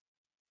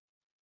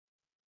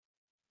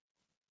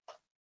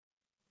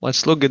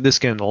 Let's look at this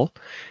candle.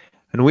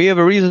 And we have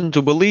a reason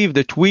to believe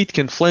that wheat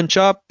can flinch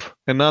up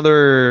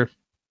another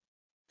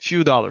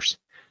few dollars.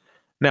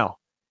 Now,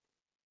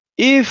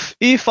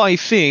 if I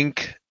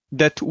think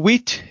that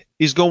wheat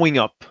is going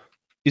up,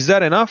 is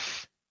that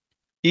enough?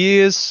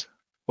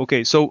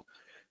 Okay, so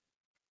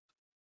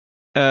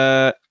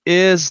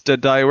is the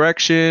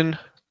direction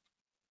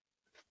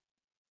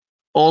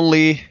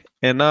only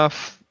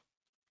enough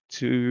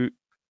to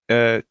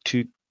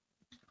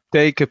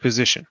take a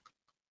position?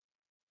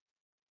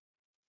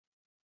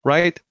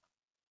 Right?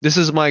 This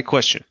is my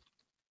question.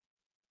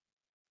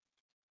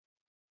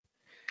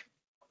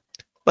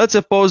 Let's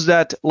suppose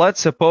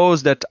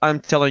that I'm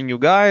telling you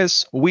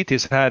guys wheat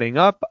is heading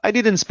up. I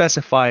didn't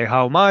specify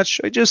how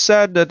much. I just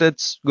said that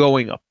it's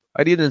going up.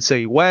 I didn't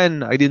say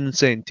when. I didn't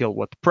say until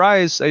what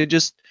price.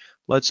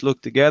 Let's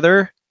look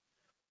together.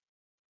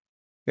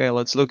 Okay,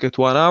 let's look at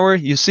 1 hour.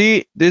 You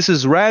see, this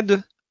is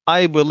red.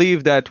 I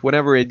believe that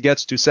whenever it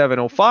gets to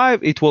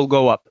 705, it will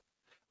go up.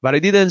 But I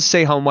didn't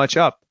say how much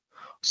up.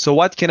 So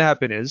what can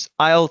happen is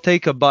I'll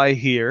take a buy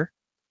here,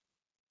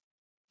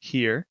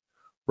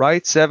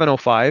 right,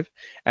 705,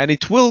 and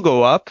it will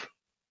go up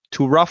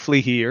to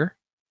roughly here,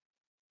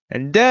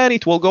 and then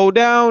it will go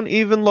down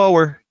even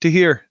lower to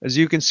here. As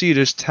you can see,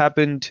 this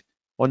happened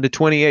on the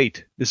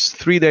 28th. This is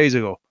 3 days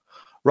ago,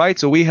 right?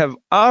 So we have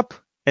up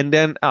and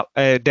then up,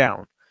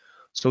 down.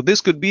 So this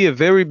could be a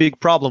very big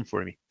problem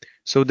for me.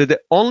 So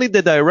only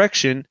the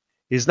direction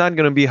is not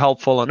going to be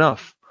helpful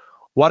enough.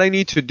 What I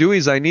need to do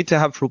is I need to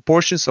have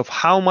proportions of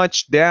how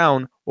much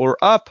down or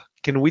up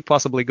can wheat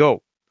possibly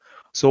go.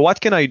 So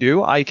what can I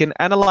do? I can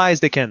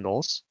analyze the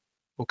candles.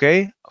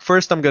 Okay,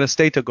 first I'm going to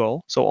state a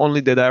goal. So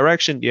only the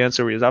direction. The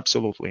answer is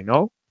absolutely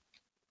no.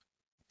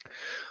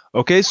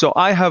 Okay, so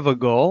I have a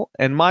goal,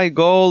 and my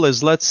goal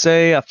is, let's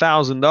say,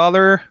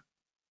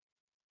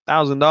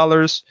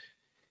 $1,000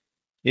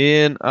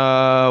 in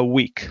a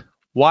week.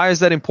 Why is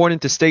that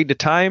important to state the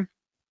time?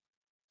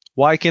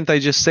 Why can't I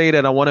just say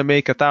that I want to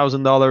make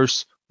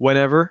 $1,000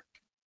 whenever?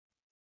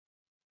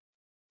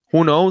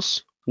 Who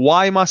knows?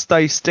 Why must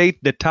I state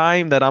the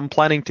time that I'm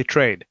planning to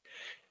trade?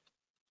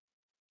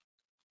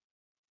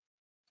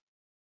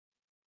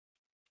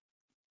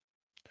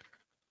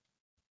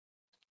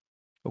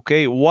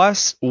 Okay, why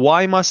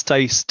must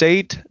I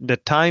state the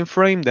time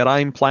frame that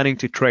I'm planning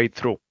to trade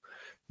through?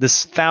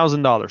 This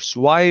 $1,000.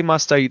 Why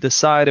must I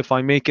decide if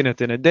I'm making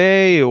it in a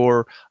day,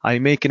 or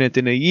I'm making it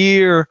in a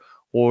year,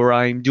 or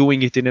I'm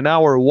doing it in an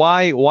hour?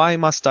 Why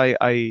must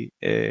I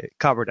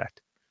cover that?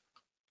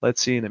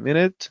 Let's see in a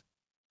minute.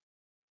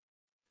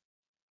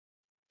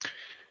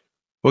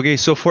 Okay,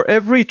 so for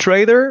every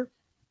trader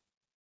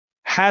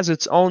has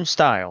its own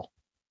style.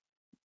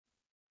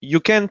 You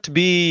can't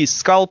be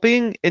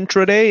scalping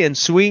intraday and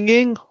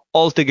swinging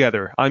all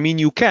together. I mean,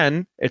 you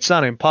can. It's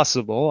not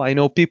impossible. I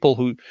know people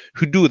who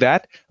do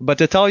that. But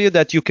to tell you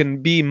that you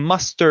can be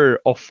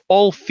master of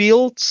all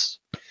fields,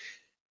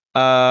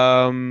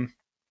 that's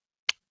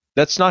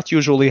not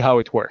usually how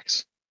it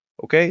works.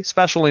 Okay,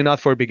 especially not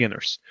for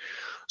beginners.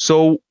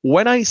 So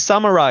when I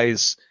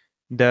summarize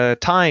the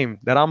time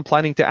that I'm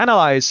planning to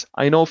analyze,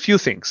 I know a few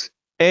things.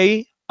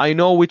 A, I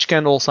know which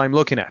candles I'm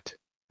looking at,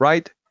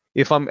 right?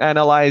 If I'm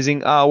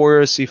analyzing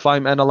hours, if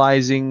I'm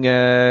analyzing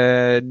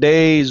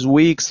days,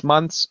 weeks,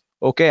 months,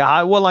 okay,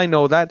 how will I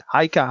know that?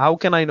 How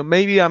can I know?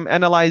 Maybe I'm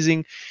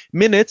analyzing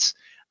minutes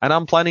and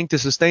I'm planning to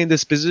sustain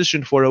this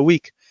position for a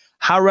week.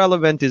 How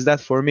relevant is that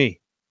for me?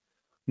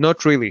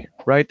 Not really,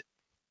 right?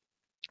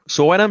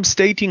 So when I'm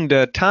stating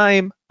the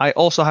time, I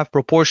also have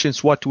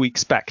proportions what to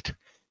expect.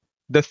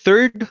 The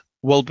third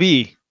will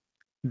be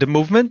the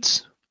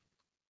movements.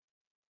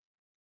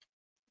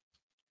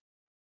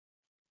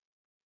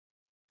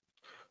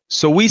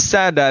 So we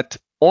said that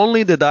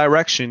only the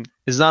direction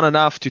is not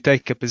enough to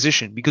take a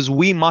position, because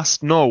we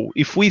must know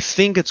if we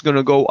think it's going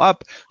to go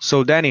up.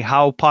 So Danny,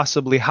 how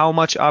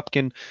much up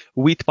can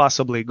wheat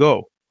possibly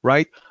go?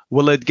 right?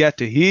 Will it get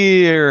to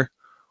here?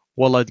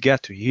 Will it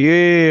get to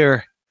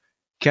here?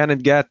 Can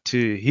it get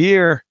to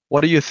here?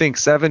 What do you think?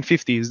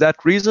 750, is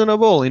that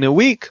reasonable in a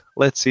week?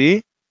 Let's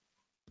see.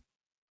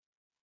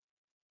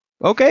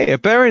 Okay,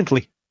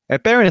 apparently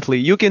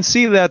you can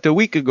see that a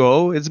week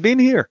ago it's been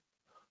here,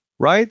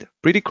 right?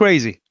 Pretty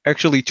crazy.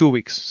 Actually 2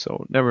 weeks,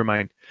 so never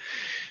mind.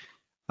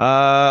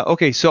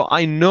 Okay, so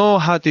I know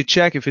how to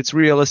check if it's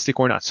realistic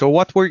or not. So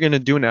what we're gonna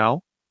do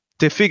now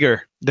to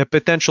figure the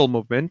potential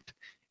movement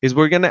is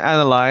we're gonna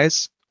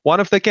analyze one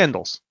of the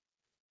candles.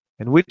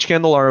 And which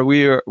candle are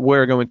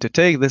we're going to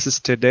take? This is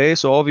today,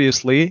 so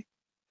obviously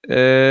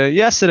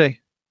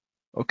yesterday.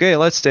 Okay,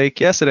 let's take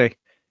yesterday.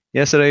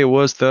 Yesterday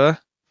was the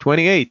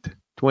 28th.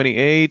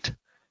 28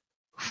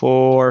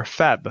 for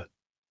Feb.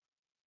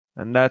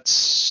 And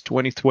that's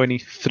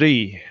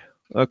 2023.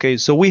 Okay,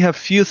 so we have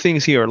few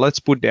things here. Let's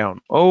put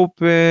down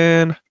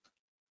open,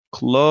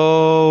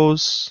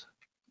 close,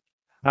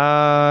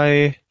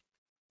 high,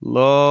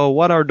 low.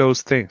 What are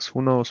those things?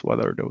 Who knows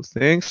what are those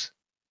things?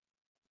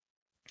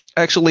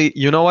 Actually,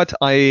 you know what?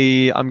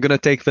 I'm gonna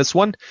take this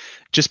one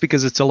just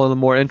because it's a little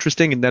more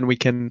interesting, and then we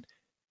can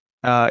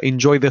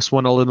enjoy this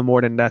one a little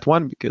more than that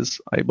one because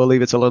I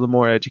believe it's a little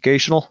more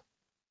educational.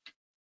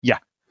 Yeah.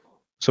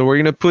 So we're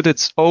gonna put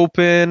its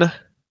open.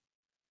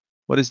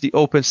 What is the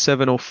open?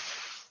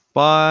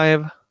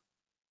 705.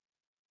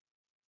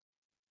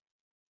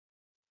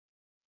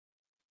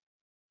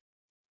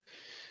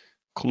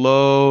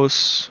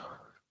 Close.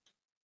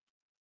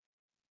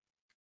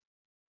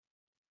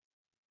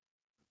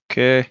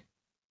 Okay.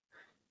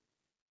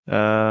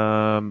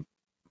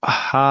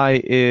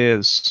 High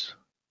is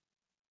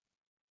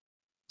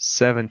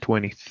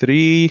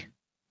 723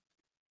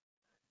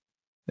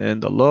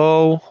 and the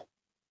low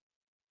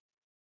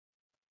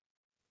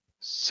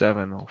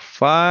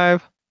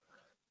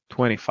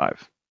 705.25,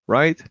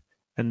 right?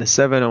 And the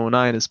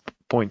 709 is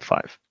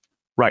 0.5,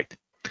 right?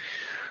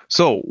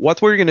 So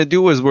what we're gonna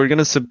do is we're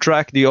gonna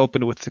subtract the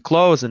open with the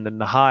close and then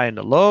the high and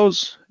the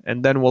lows,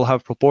 and then we'll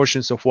have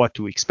proportions of what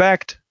to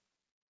expect,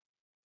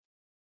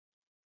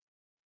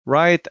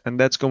 right? And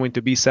that's going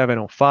to be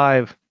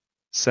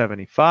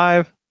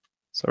 705.75.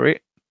 Sorry.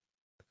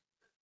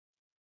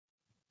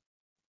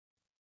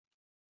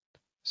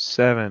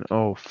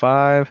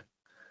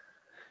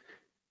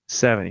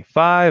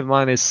 705.75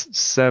 minus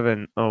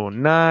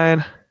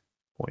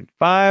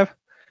 709.5,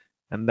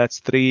 and that's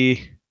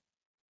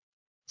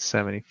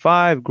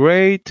 375.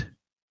 Great.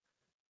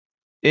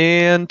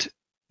 And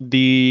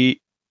the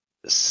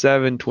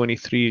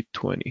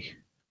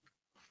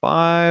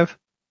 723.25.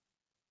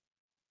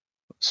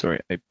 Sorry,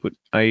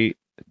 I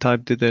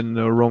typed it in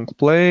the wrong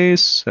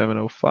place.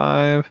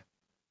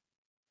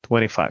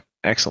 705.25.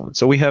 Excellent.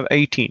 So we have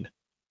 18.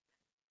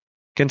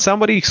 Can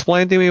somebody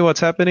explain to me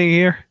what's happening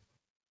here?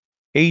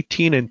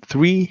 18 and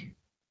 3.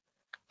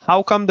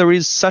 How come there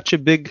is such a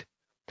big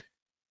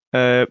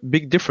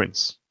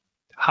difference?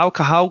 How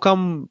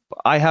come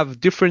I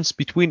have difference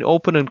between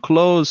open and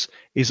close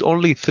is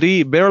only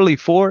 3, barely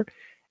 4,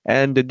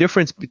 and the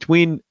difference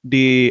between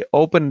the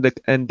open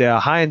and the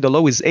high and the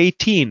low is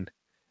 18?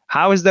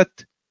 How is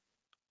that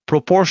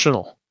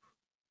proportional?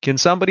 Can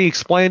somebody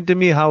explain to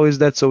me how is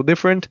that so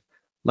different?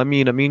 Let me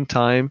in the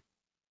meantime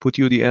put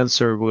you the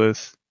answer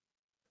with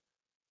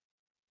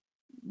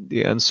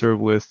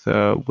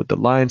the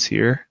lines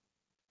here.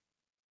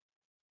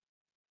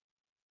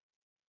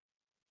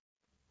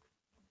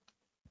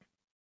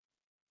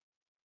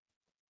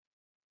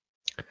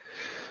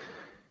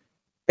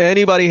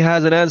 Anybody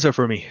has an answer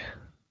for me?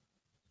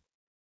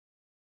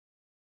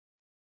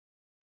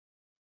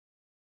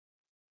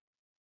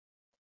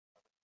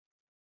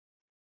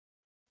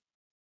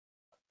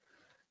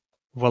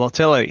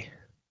 Volatility.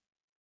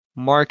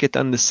 Market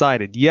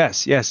undecided.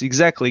 Yes,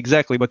 exactly.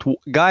 But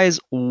guys,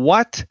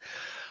 what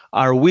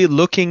are we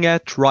looking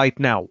at right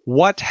now?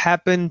 What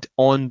happened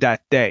on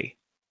that day?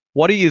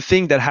 What do you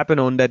think that happened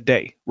on that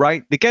day,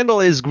 right? The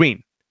candle is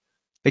green.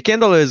 The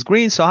candle is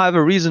green, so I have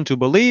a reason to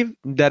believe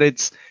that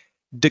it's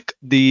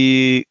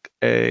the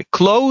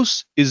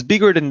close is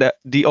bigger than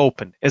the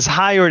open, is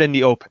higher than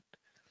the open.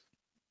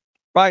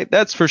 Right,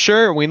 that's for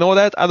sure. We know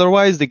that.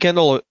 Otherwise, the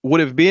candle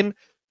would have been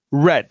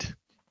red.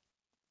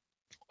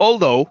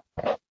 Although,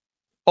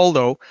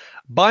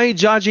 by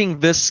judging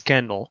this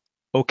candle,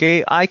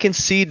 okay, I can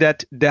see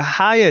that the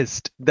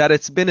highest that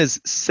it's been is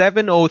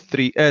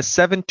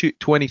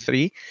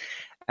 723,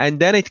 and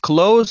then it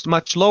closed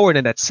much lower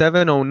than that,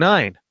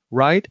 709,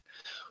 right?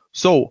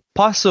 So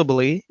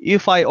possibly,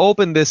 if I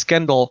open this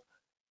candle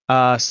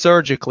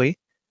surgically,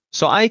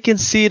 so I can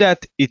see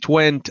that it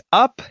went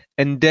up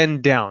and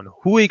then down.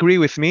 Who agree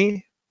with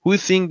me? Who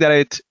think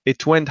that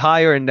it went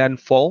higher and then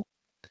fell?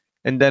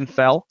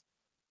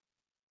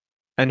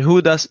 And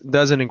who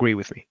doesn't agree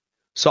with me?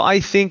 So I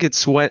think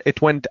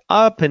it went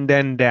up and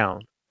then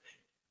down.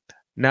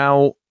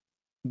 Now,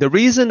 the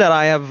reason that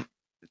I have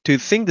to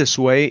think this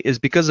way is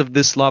because of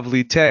this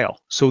lovely tail.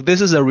 So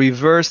this is a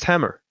reversed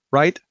hammer,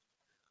 right?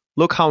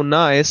 Look how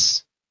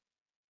nice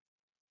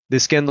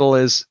this candle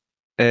is.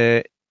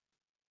 Can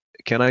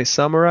I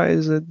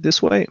summarize it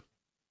this way?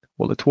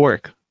 Will it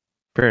work?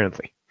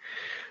 Apparently.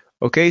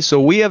 Okay, so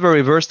we have a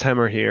reversed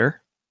hammer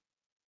here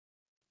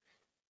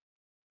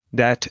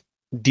that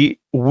the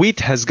wheat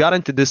has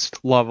gotten to this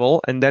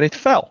level and then it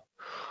fell.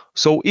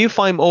 So if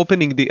I'm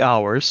opening the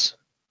hours,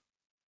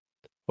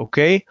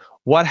 okay,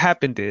 what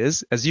happened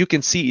is, as you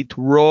can see, it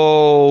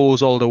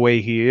rose all the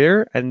way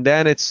here and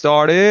then it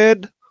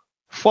started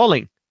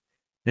falling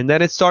and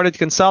then it started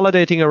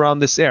consolidating around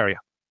this area.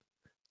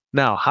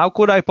 Now, how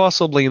could I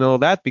possibly know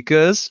that?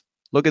 Because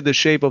look at the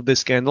shape of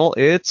this candle.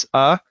 It's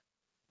a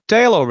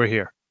tail over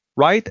here,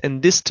 right?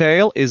 And this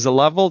tail is a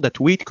level that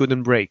wheat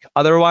couldn't break.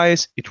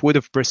 Otherwise, it would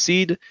have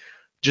proceeded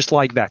just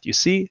like that. You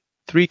see,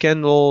 3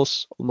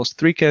 candles, almost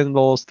 3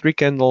 candles, 3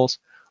 candles,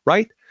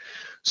 right?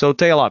 So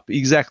tail up,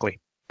 exactly.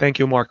 Thank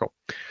you, Marco.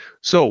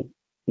 So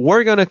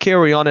we're gonna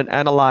carry on and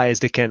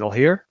analyze the candle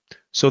here.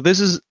 So this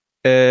is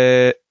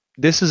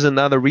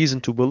another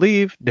reason to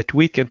believe that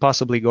wheat can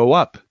possibly go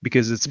up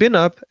because it's been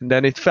up and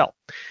then it fell.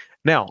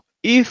 Now,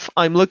 if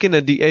I'm looking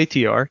at the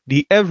ATR,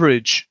 the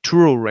average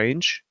true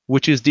range,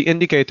 which is the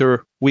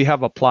indicator we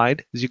have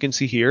applied, as you can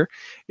see here,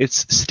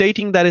 it's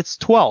stating that it's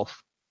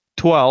 12.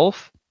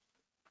 12,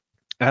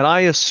 and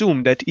I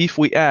assume that if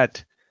we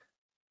add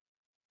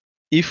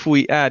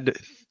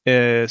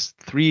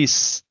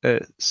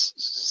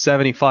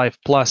 375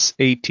 plus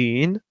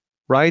 18,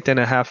 right, and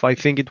a half, I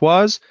think it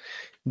was,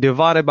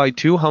 divided by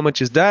 2, how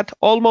much is that?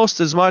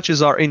 Almost as much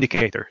as our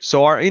indicator.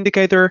 So our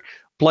indicator,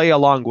 play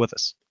along with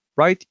us,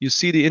 right? You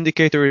see the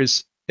indicator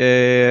is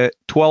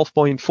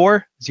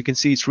 12.4. As you can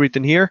see, it's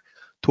written here,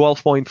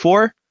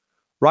 12.4,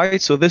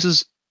 right? So this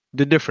is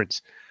the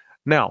difference.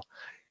 Now,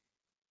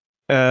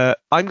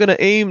 I'm going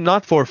to aim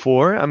not for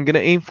 4, I'm going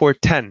to aim for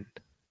 $10.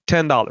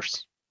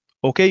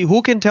 Okay,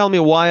 who can tell me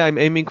why I'm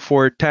aiming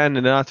for 10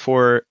 and not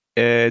for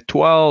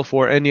 12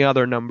 or any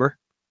other number?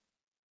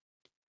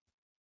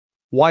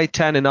 Why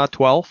 10 and not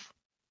 12?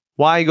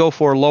 Why go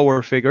for a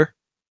lower figure,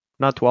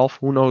 not 12?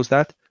 Who knows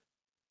that?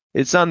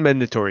 It's not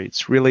mandatory.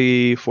 It's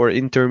really for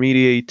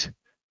intermediate,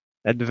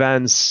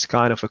 advanced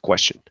kind of a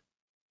question.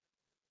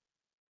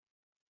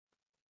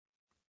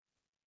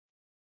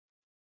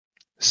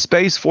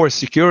 Space for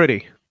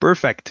security.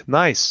 Perfect.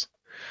 Nice.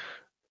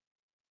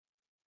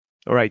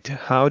 All right.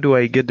 How do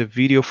I get the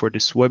video for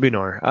this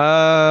webinar?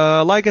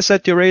 Like I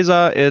said,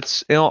 Teresa,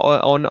 it's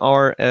on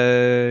our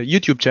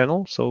YouTube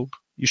channel, so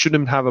you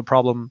shouldn't have a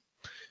problem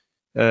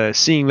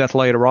seeing that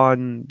later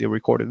on, the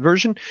recorded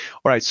version.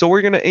 All right, so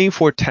we're going to aim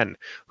for 10.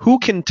 Who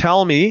can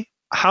tell me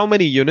how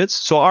many units?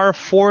 So our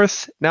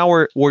fourth,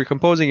 now we're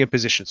composing a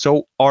position.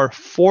 So our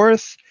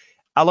fourth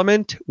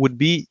element would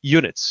be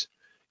units.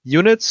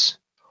 Units,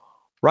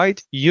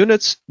 right?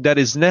 Units that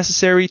is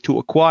necessary to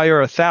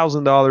acquire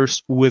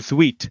 $1,000 with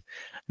wheat.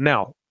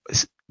 Now,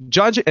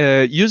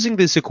 using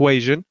this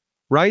equation,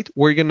 right?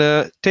 We're going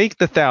to take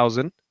the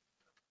 1,000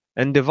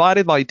 and divide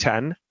it by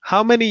 10.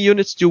 How many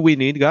units do we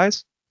need,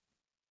 guys?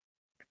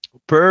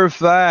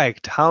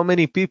 Perfect. How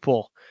many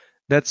people?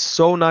 That's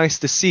so nice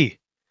to see.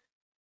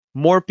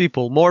 More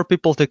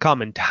people to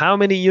comment. How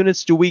many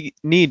units do we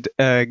need,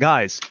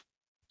 guys,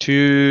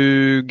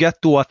 to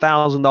get to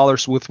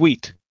 $1,000 with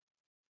wheat?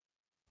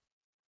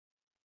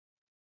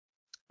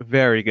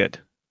 Very good.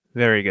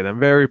 Very good. I'm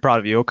very proud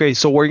of you. Okay,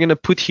 so we're going to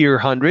put here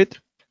 100,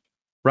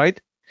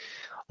 right?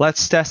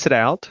 Let's test it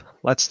out.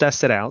 Let's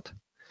test it out.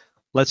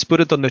 Let's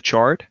put it on the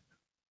chart,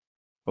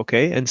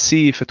 okay, and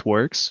see if it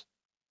works.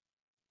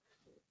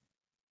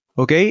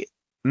 Okay,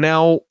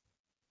 now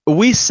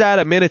we said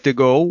a minute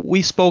ago,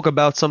 we spoke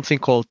about something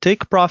called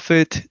take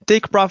profit.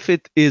 Take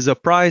profit is a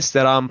price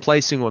that I'm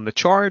placing on the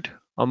chart.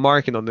 I'm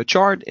marking on the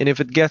chart, and if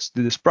it gets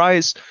to this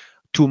price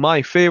to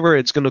my favor,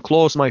 it's going to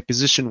close my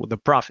position with a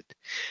profit.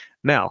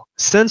 Now,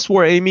 since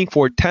we're aiming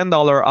for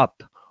 $10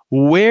 up,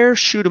 where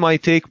should my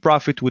take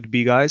profit would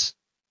be, guys?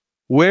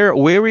 Where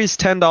is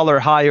 $10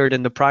 higher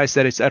than the price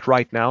that it's at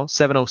right now,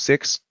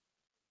 706?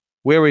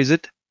 Where is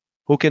it?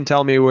 Who can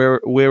tell me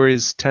where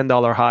is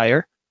 $10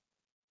 higher?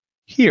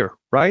 Here,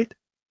 right?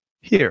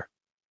 Here.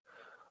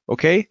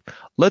 Okay,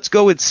 let's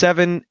go with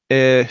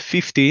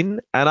 715,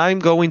 and I'm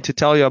going to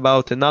tell you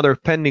about another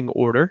pending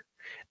order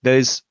that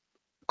is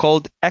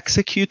called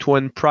execute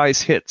when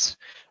price hits.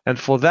 And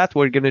for that,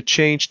 we're going to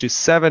change to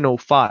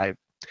 705.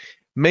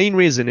 Main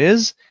reason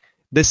is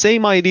the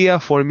same idea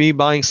for me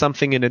buying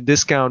something in a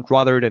discount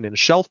rather than in a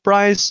shelf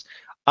price.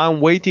 I'm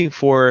waiting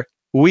for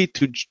wheat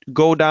to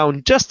go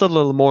down just a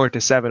little more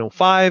to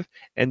 705,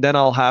 and then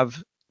I'll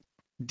have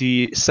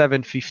the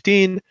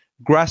 715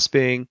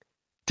 grasping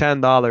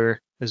 $10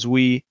 as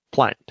we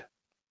planned.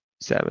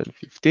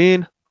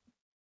 715.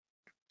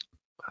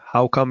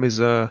 How come is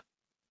oh,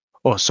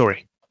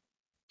 sorry,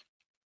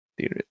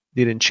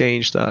 didn't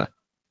change the.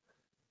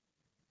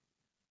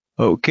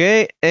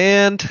 Okay,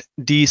 and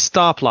the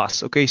stop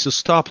loss. Okay, so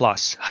stop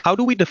loss. How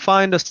do we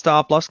define the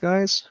stop loss,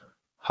 guys?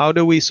 How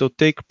do we? So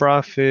take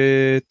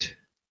profit.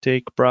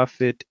 Take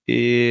profit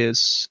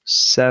is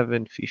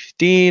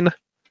 715.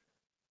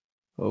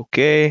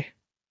 Okay.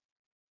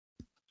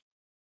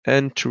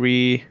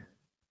 Entry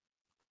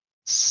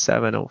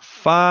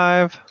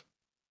 705.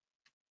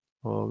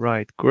 All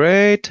right,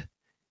 great.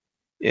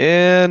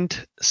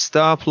 And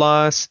stop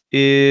loss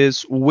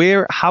is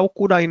where, how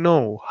could I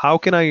know? How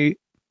can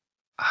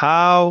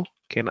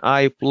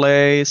I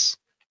place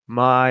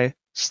my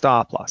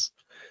stop loss?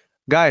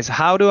 Guys,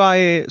 how do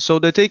I, so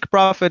the take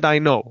profit I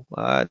know,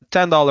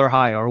 $10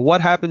 higher.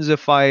 What happens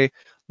if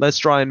let's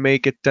try and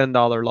make it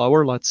 $10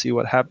 lower. Let's see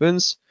what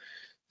happens.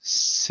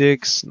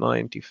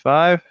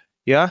 695.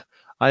 Yeah,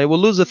 I will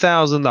lose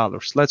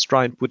 $1,000. Let's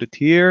try and put it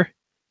here.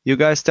 You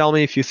guys tell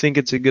me if you think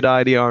it's a good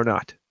idea or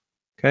not.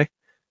 Okay.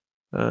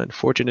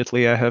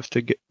 Unfortunately, I have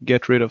to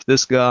get rid of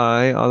this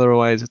guy.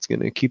 Otherwise, it's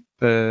going to keep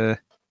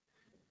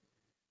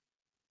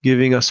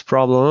giving us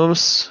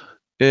problems.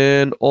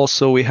 And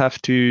also, we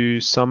have to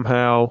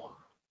somehow,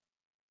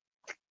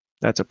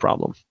 that's a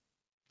problem.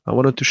 I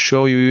wanted to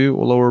show you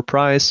a lower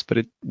price, but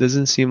it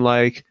doesn't seem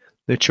like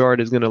the chart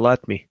is going to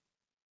let me.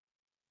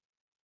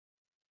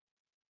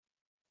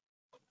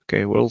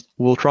 Okay,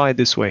 we'll try it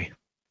this way.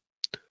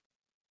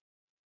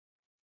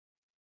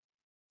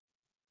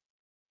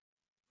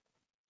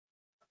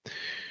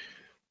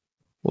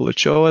 Will it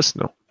show us?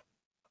 No.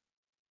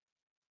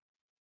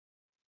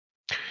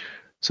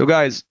 So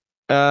guys,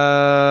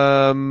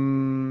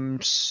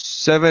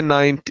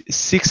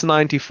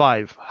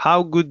 695.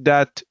 How good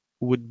that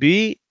would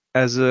be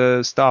as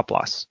a stop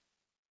loss?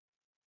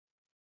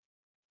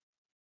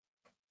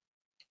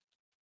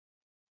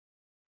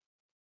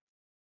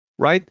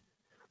 Right?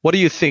 What do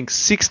you think?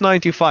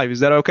 695,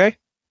 is that okay?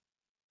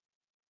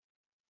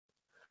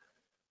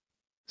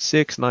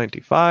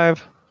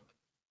 695.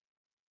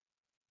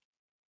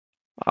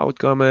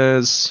 Outcome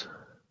is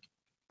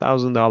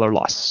 $1,000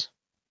 loss.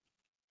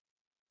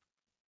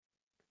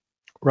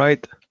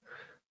 Right?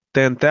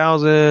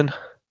 10,000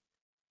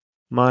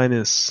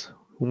 minus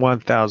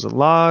 1,000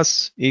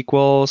 loss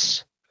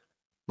equals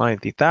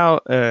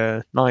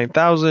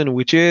 9,000,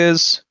 which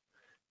is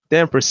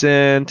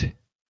 10%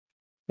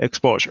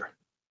 exposure.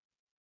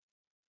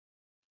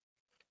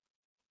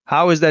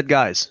 How is that,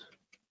 guys?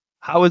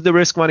 How is the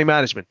risk money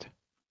management?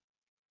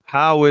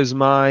 How is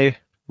my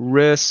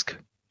risk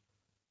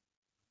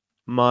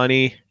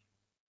money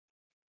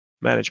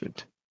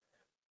management?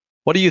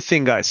 What do you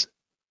think, guys?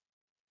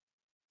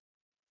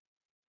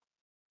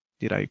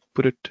 Did I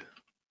put it?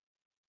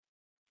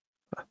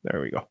 There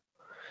we go.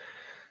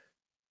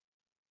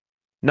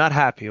 Not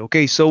happy.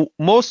 Okay, so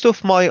most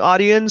of my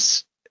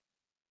audience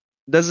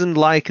doesn't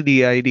like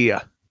the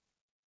idea.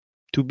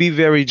 To be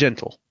very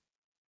gentle.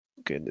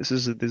 Okay, this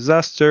is a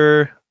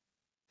disaster.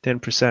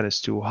 10% is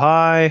too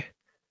high.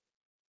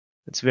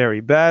 It's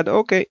very bad.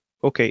 Okay,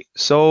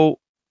 so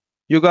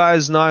you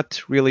guys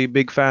not really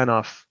big fan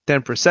of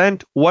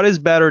 10%. What is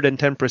better than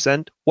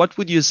 10%? What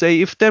would you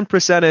say if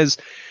 10% is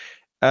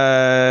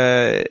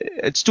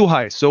it's too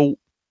high? So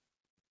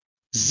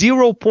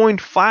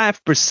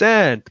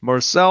 0.5%,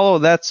 Marcelo,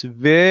 that's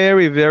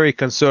very, very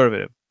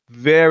conservative.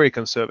 Very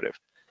conservative.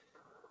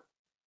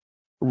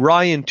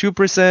 Ryan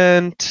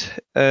 2%,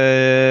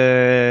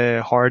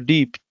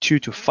 Hardeep 2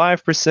 to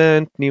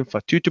 5%,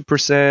 Nympha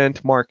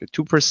 2%, Market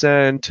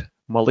 2%,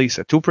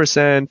 Melissa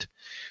 2%.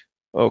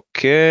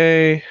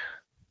 Okay,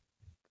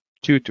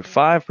 2 to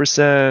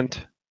 5%.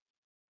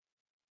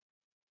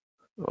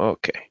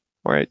 Okay,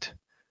 all right.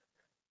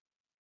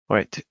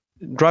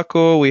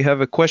 Draco, we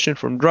have a question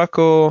from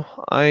Draco.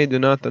 I do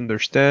not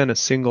understand a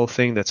single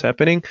thing that's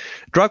happening.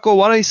 Draco,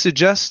 what I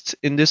suggest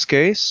in this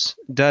case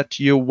that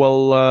you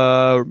will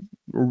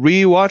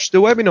rewatch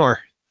the webinar.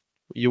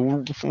 You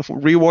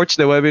rewatch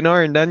the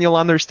webinar and then you'll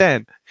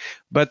understand.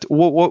 But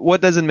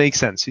what doesn't make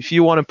sense? If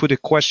you want to put a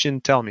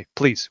question, tell me,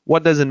 please.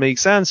 What doesn't make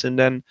sense? And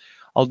then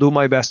I'll do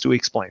my best to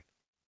explain.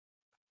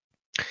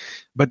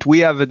 But we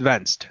have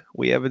advanced.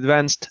 We have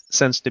advanced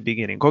since the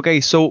beginning. Okay,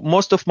 so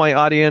most of my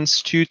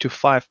audience, 2 to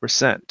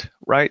 5%,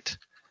 right?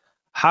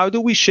 How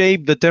do we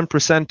shape the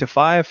 10% to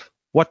 5?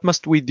 What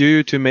must we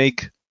do to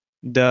make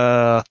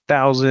the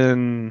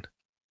 1,000,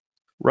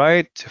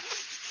 right,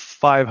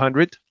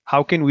 500?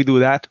 How can we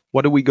do that?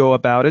 What do we go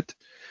about it?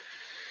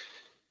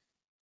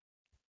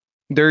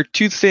 There are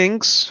two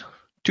things,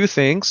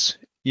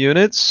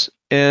 units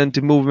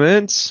and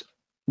movements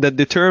that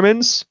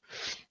determines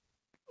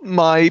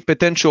my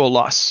potential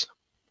loss.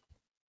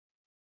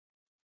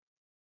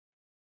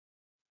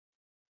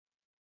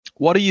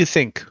 What do you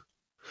think?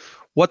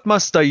 What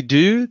must I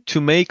do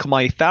to make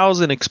my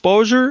 1,000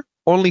 exposure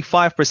only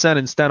 5%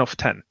 instead of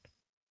 10?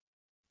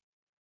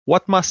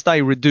 What must I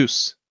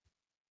reduce?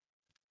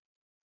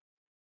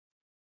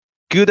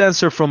 Good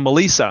answer from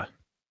Melissa.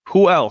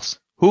 Who else?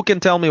 Who can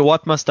tell me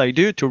what must I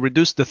do to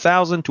reduce the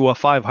 1,000 to a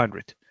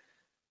 500?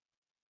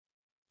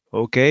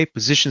 Okay,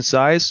 position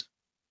size.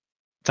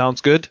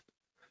 Sounds good.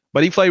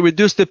 But if I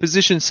reduce the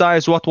position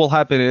size, what will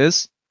happen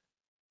is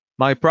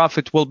my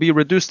profit will be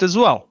reduced as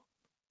well,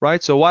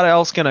 right? So what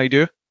else can I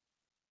do?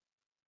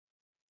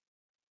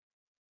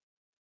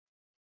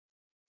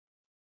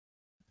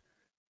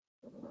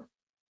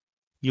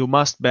 You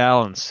must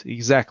balance.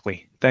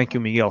 Exactly. Thank you,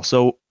 Miguel.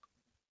 So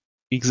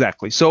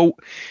exactly. So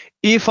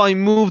if I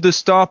move the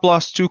stop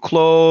loss too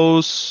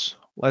close,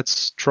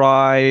 let's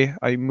try,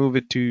 I move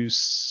it to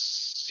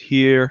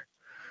here.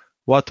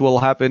 What will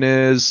happen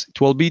is it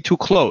will be too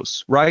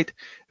close, right?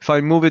 If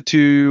I move it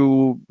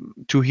to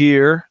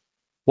here,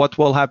 what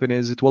will happen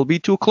is it will be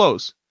too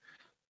close.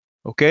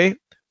 Okay,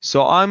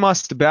 so I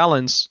must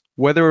balance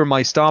whether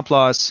my stop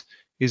loss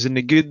is in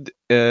a good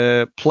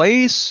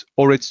place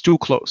or it's too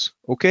close.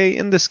 Okay,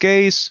 in this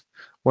case,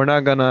 we're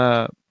not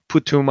gonna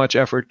put too much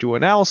effort to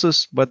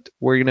analysis, but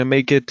we're gonna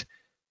make it,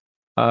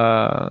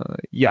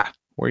 yeah,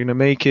 we're gonna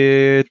make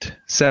it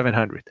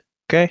 700.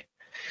 Okay,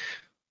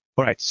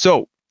 all right,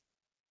 so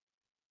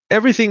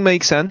everything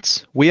makes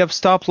sense. We have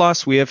stop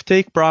loss, we have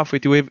take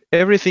profit, we have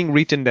everything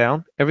written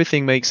down.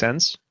 Everything makes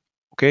sense.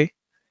 Okay.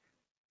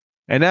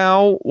 And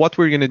now what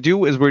we're going to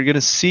do is we're going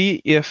to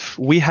see if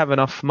we have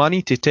enough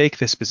money to take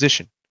this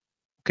position.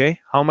 Okay.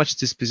 How much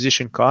this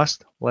position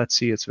cost? Let's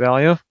see its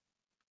value.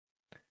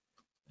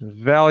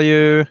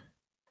 Value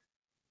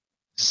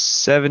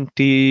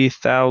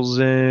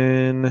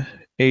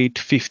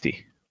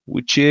 70,850,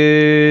 which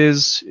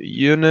is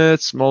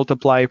units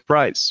multiply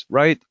price,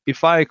 right?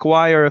 If I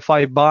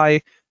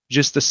buy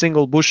just a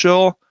single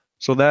bushel,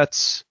 so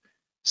that's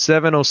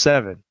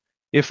 707.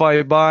 If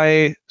I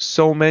buy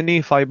so many,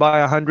 if I buy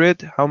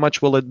 100, how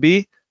much will it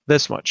be?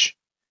 This much.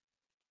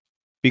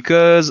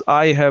 Because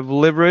I have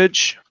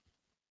leverage,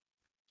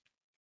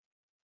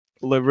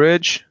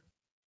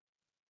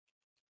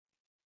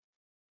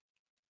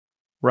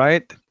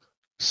 right?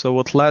 So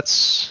what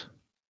lets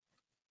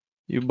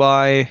you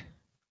buy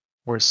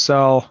or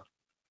sell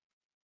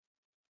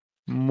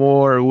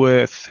more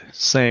with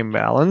same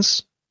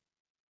balance.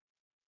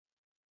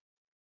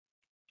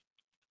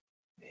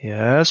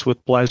 Yes,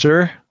 with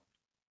pleasure.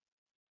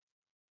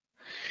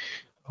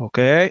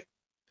 Okay.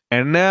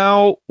 And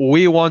now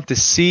we want to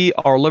see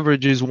our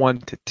leverages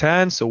 1 to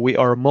 10. So we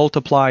are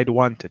multiplied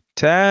 1 to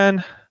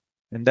 10.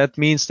 And that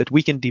means that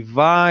we can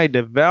divide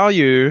the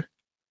value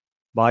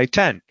by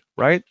 10,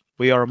 right?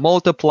 We are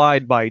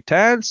multiplied by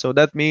 10. So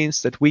that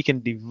means that we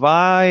can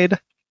divide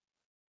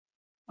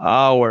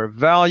our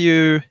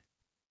value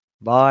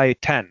by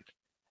 10.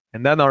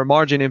 And then our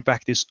margin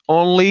impact is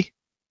only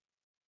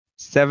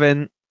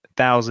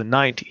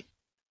 7,090.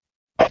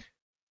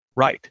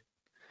 Right.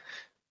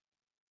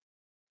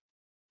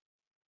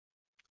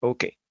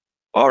 Okay.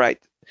 All right.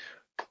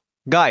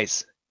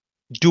 Guys,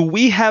 do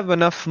we have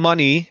enough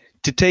money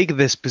to take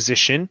this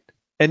position?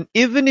 And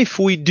even if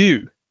we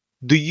do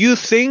you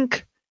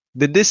think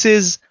that this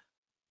is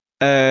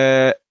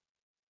a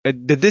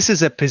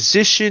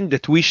position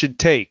that we should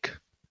take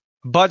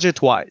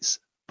budget-wise?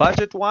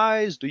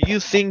 Budget-wise, do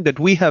you think that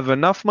we have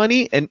enough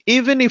money? And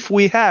even if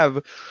we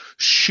have,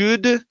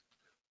 should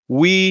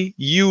we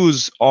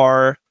use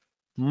our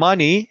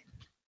money,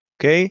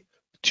 okay,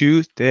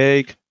 to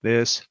take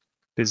this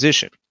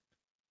position?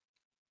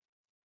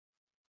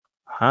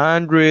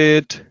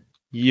 100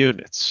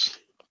 units.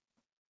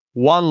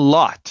 One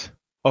lot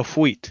of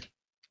wheat.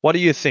 What do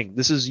you think?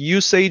 This is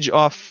usage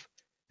of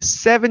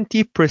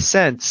 70%.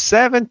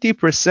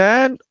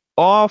 70%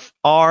 of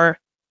our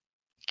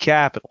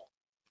capital.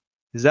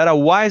 Is that a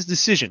wise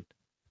decision?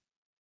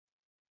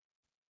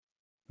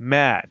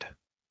 Mad.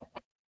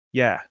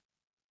 Yeah.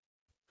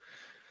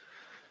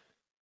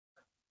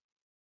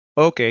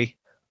 Okay.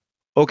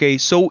 Okay,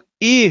 so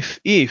if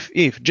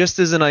just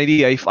as an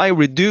idea, if I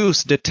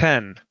reduce the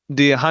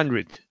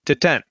 100 to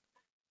 10,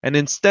 and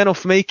instead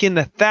of making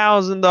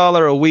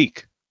 $1,000 a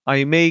week,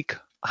 I make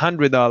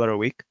 $100 a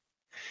week,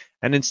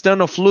 and instead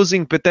of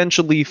losing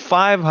potentially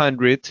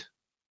 500,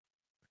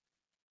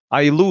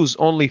 I lose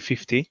only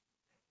 50,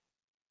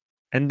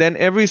 and then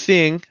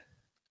everything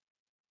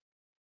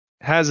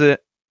has a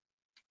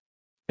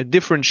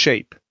different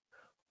shape.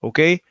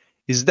 Okay,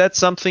 is that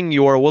something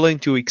you are willing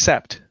to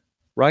accept,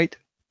 right?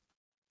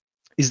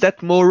 Is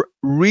that more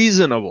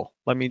reasonable?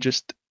 Let me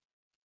just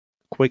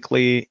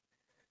quickly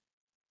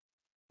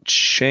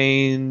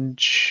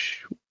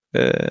change.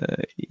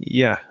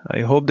 Yeah,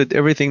 I hope that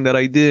everything that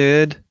I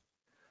did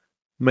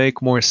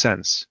make more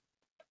sense.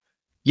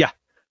 Yeah.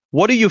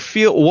 What do you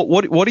feel?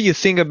 What do you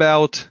think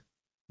about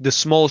the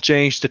small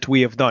change that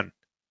we have done?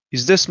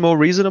 Is this more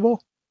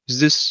reasonable?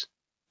 Does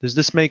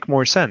this make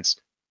more sense?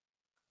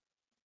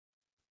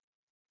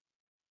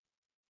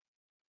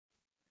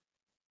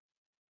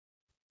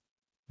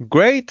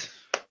 Great,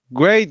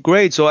 great,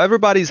 great. So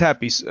everybody's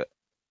happy.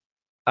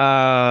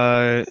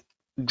 Draco,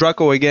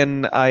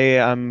 again, I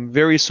am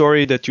very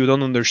sorry that you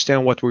don't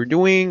understand what we're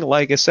doing.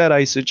 Like I said,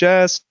 I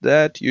suggest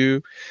that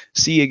you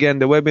see again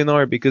the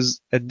webinar, because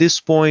at this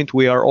point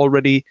we are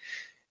already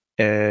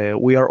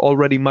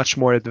much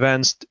more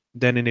advanced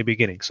than in the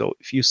beginning. So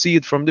if you see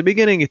it from the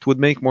beginning, it would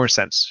make more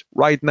sense.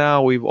 Right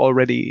now, we've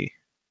already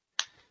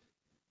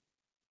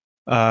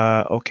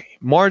okay,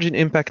 margin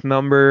impact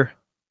number.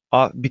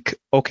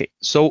 Okay,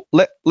 so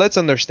let's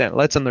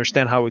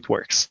understand how it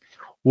works.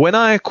 When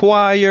I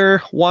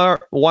acquire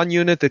one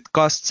unit, it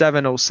costs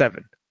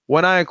 707.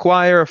 When I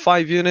acquire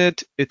 5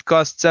 unit, it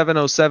costs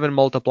 707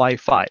 multiply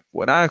 5.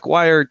 When I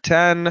acquire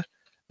 10,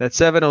 that's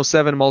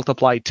 707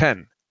 multiply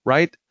 10,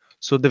 right?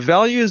 So the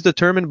value is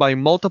determined by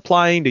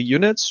multiplying the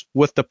units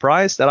with the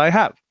price that I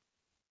have.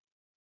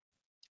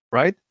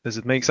 Right? Does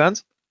it make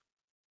sense?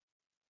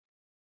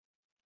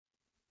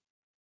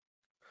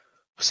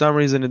 For some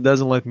reason, it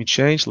doesn't let me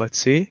change. Let's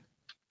see.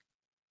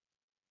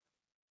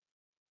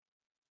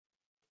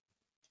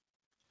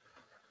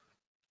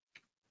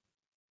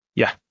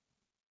 Yeah.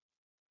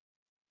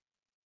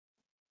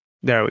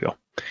 There we go.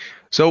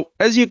 So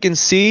as you can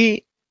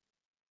see,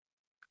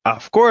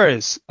 of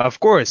course.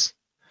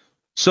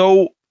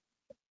 So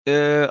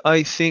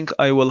I think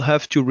I will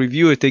have to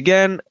review it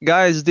again.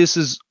 Guys, this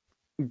is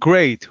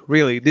great,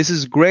 really. This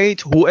is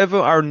great.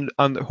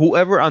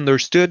 Whoever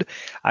understood,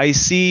 I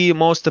see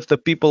most of the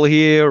people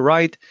here,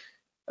 right?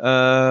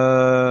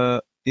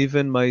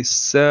 Even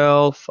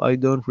myself, I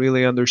don't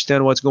really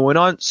understand what's going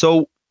on.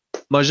 So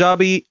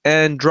Majabi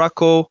and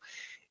Draco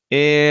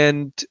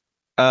and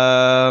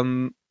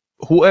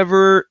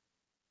whoever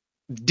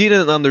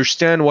didn't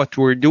understand what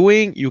we're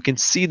doing, you can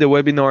see the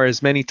webinar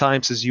as many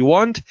times as you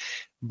want,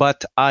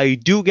 but I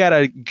do get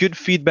a good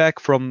feedback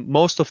from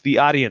most of the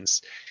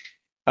audience.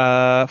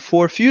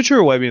 For future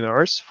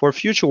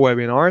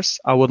webinars,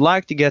 I would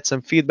like to get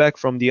some feedback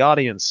from the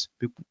audience.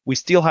 We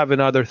still have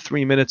another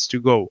 3 minutes to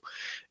go.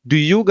 Do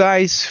you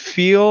guys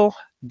feel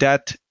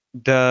that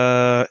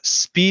the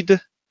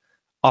speed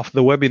of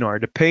the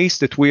webinar, the pace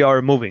that we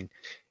are moving,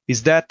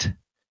 is that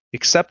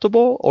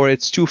acceptable or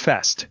it's too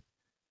fast?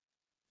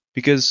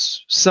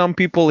 Because some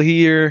people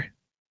here,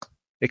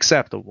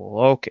 acceptable,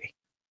 okay.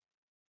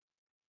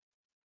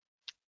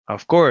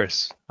 Of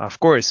course,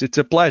 it's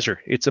a pleasure.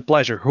 It's a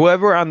pleasure.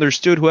 Whoever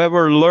understood,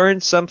 whoever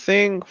learned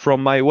something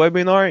from my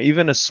webinar,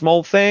 even a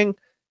small thing.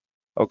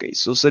 Okay,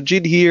 so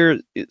Sajid here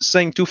is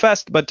saying too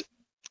fast, but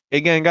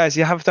again, guys,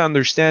 you have to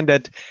understand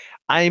that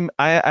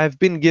I've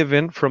been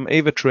given from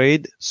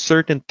AvaTrade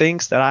certain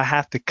things that I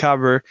have to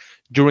cover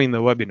during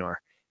the webinar.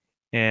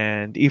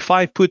 And if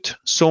I put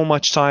so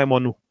much time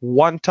on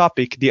one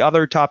topic, the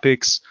other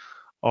topics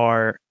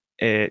are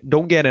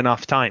don't get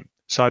enough time.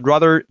 So I'd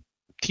rather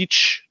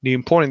teach the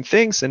important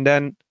things, and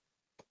then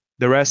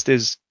the rest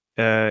is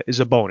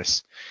a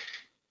bonus.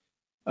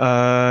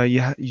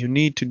 Yeah, you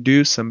need to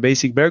do some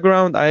basic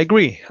background. I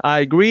agree,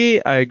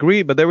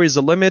 but there is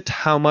a limit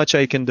how much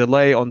I can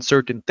delay on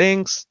certain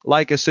things.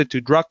 Like I said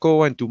to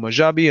Draco and to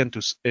Majabi and to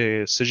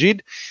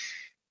Sajid,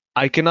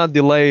 I cannot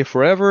delay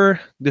forever.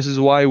 This is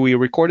why we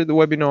recorded the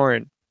webinar.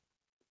 And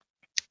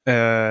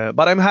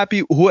but I'm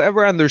happy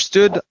whoever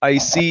understood. I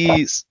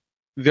see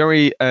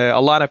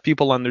a lot of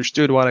people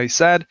understood what I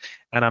said,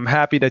 and I'm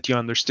happy that you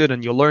understood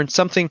and you learned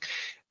something.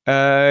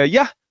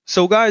 Yeah.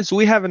 So guys,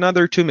 we have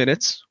another 2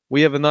 minutes.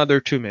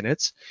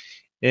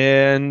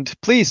 And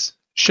please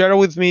share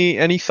with me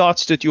any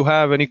thoughts that you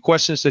have, any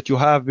questions that you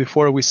have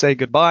before we say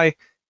goodbye.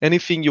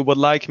 Anything you would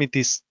like me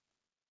to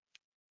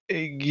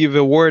give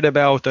a word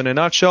about in a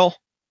nutshell.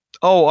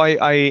 Oh,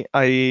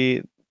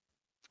 I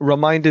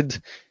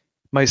reminded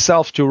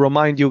myself to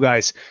remind you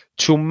guys,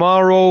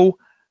 tomorrow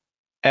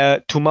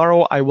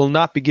I will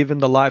not be giving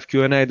the live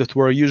Q&A that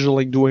we're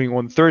usually doing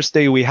on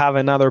Thursday. We have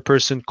another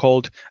person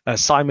called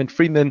Simon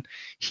Friedman.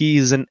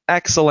 He's an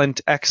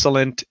excellent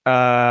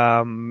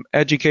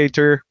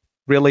educator.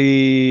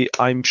 Really,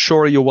 I'm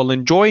sure you will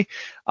enjoy.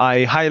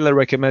 I highly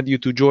recommend you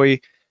to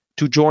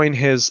join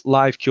his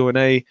live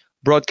Q&A.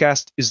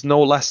 Broadcast is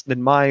no less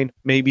than mine,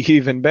 maybe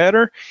even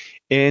better.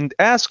 And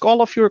ask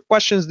all of your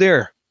questions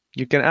there.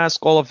 You can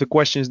ask all of the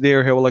questions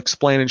there. He will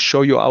explain and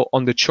show you out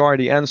on the chart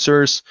the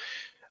answers.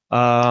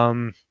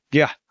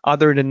 Yeah,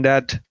 other than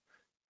that,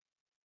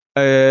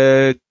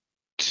 let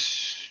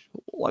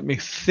me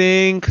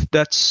think.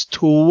 That's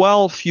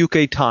 12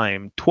 UK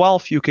time.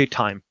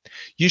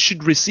 You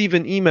should receive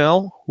an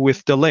email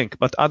with the link,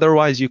 but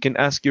otherwise you can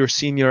ask your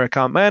senior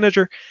account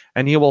manager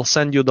and he will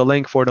send you the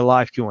link for the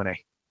live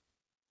Q&A.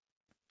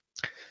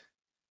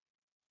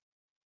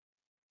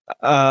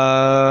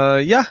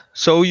 Yeah,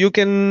 so you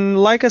can,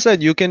 like I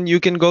said, you can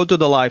go to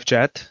the live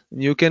chat.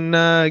 You can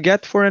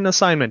get for an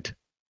assignment.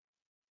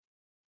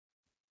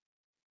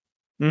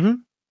 No,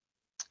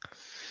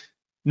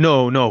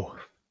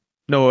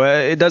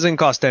 it doesn't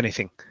cost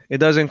anything. It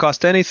doesn't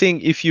cost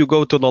anything if you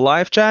go to the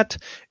live chat,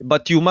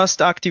 but you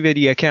must activate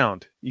the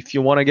account. If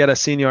you want to get a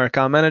senior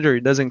account manager,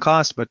 it doesn't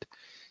cost, but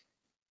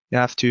you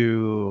have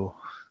to,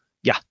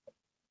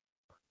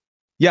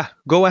 yeah,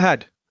 go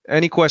ahead.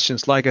 Any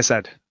questions? Like I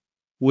said,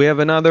 we have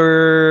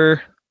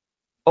another,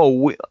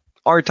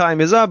 our time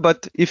is up,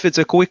 but if it's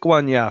a quick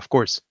one, yeah, of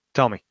course,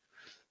 tell me.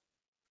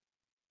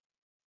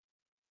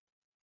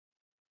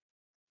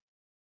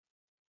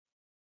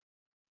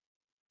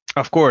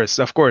 Of course.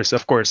 You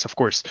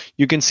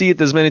can see it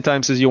as many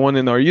times as you want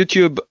in our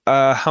YouTube.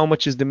 How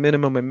much is the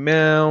minimum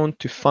amount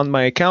to fund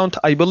my account?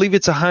 I believe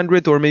it's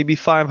 $100 or maybe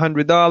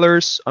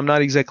 $500. I'm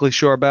not exactly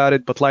sure about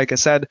it, but like I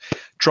said,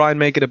 try and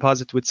make a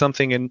deposit with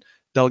something and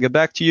they'll get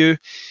back to you.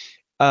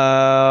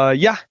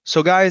 Yeah,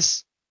 so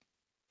guys,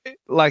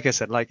 like I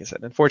said,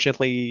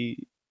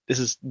 unfortunately, this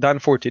is done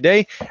for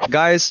today.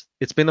 Guys,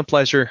 it's been a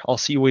pleasure. I'll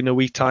see you in a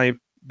week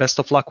time. Best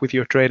of luck with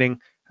your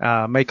trading.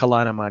 Make a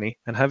lot of money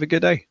and have a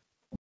good day.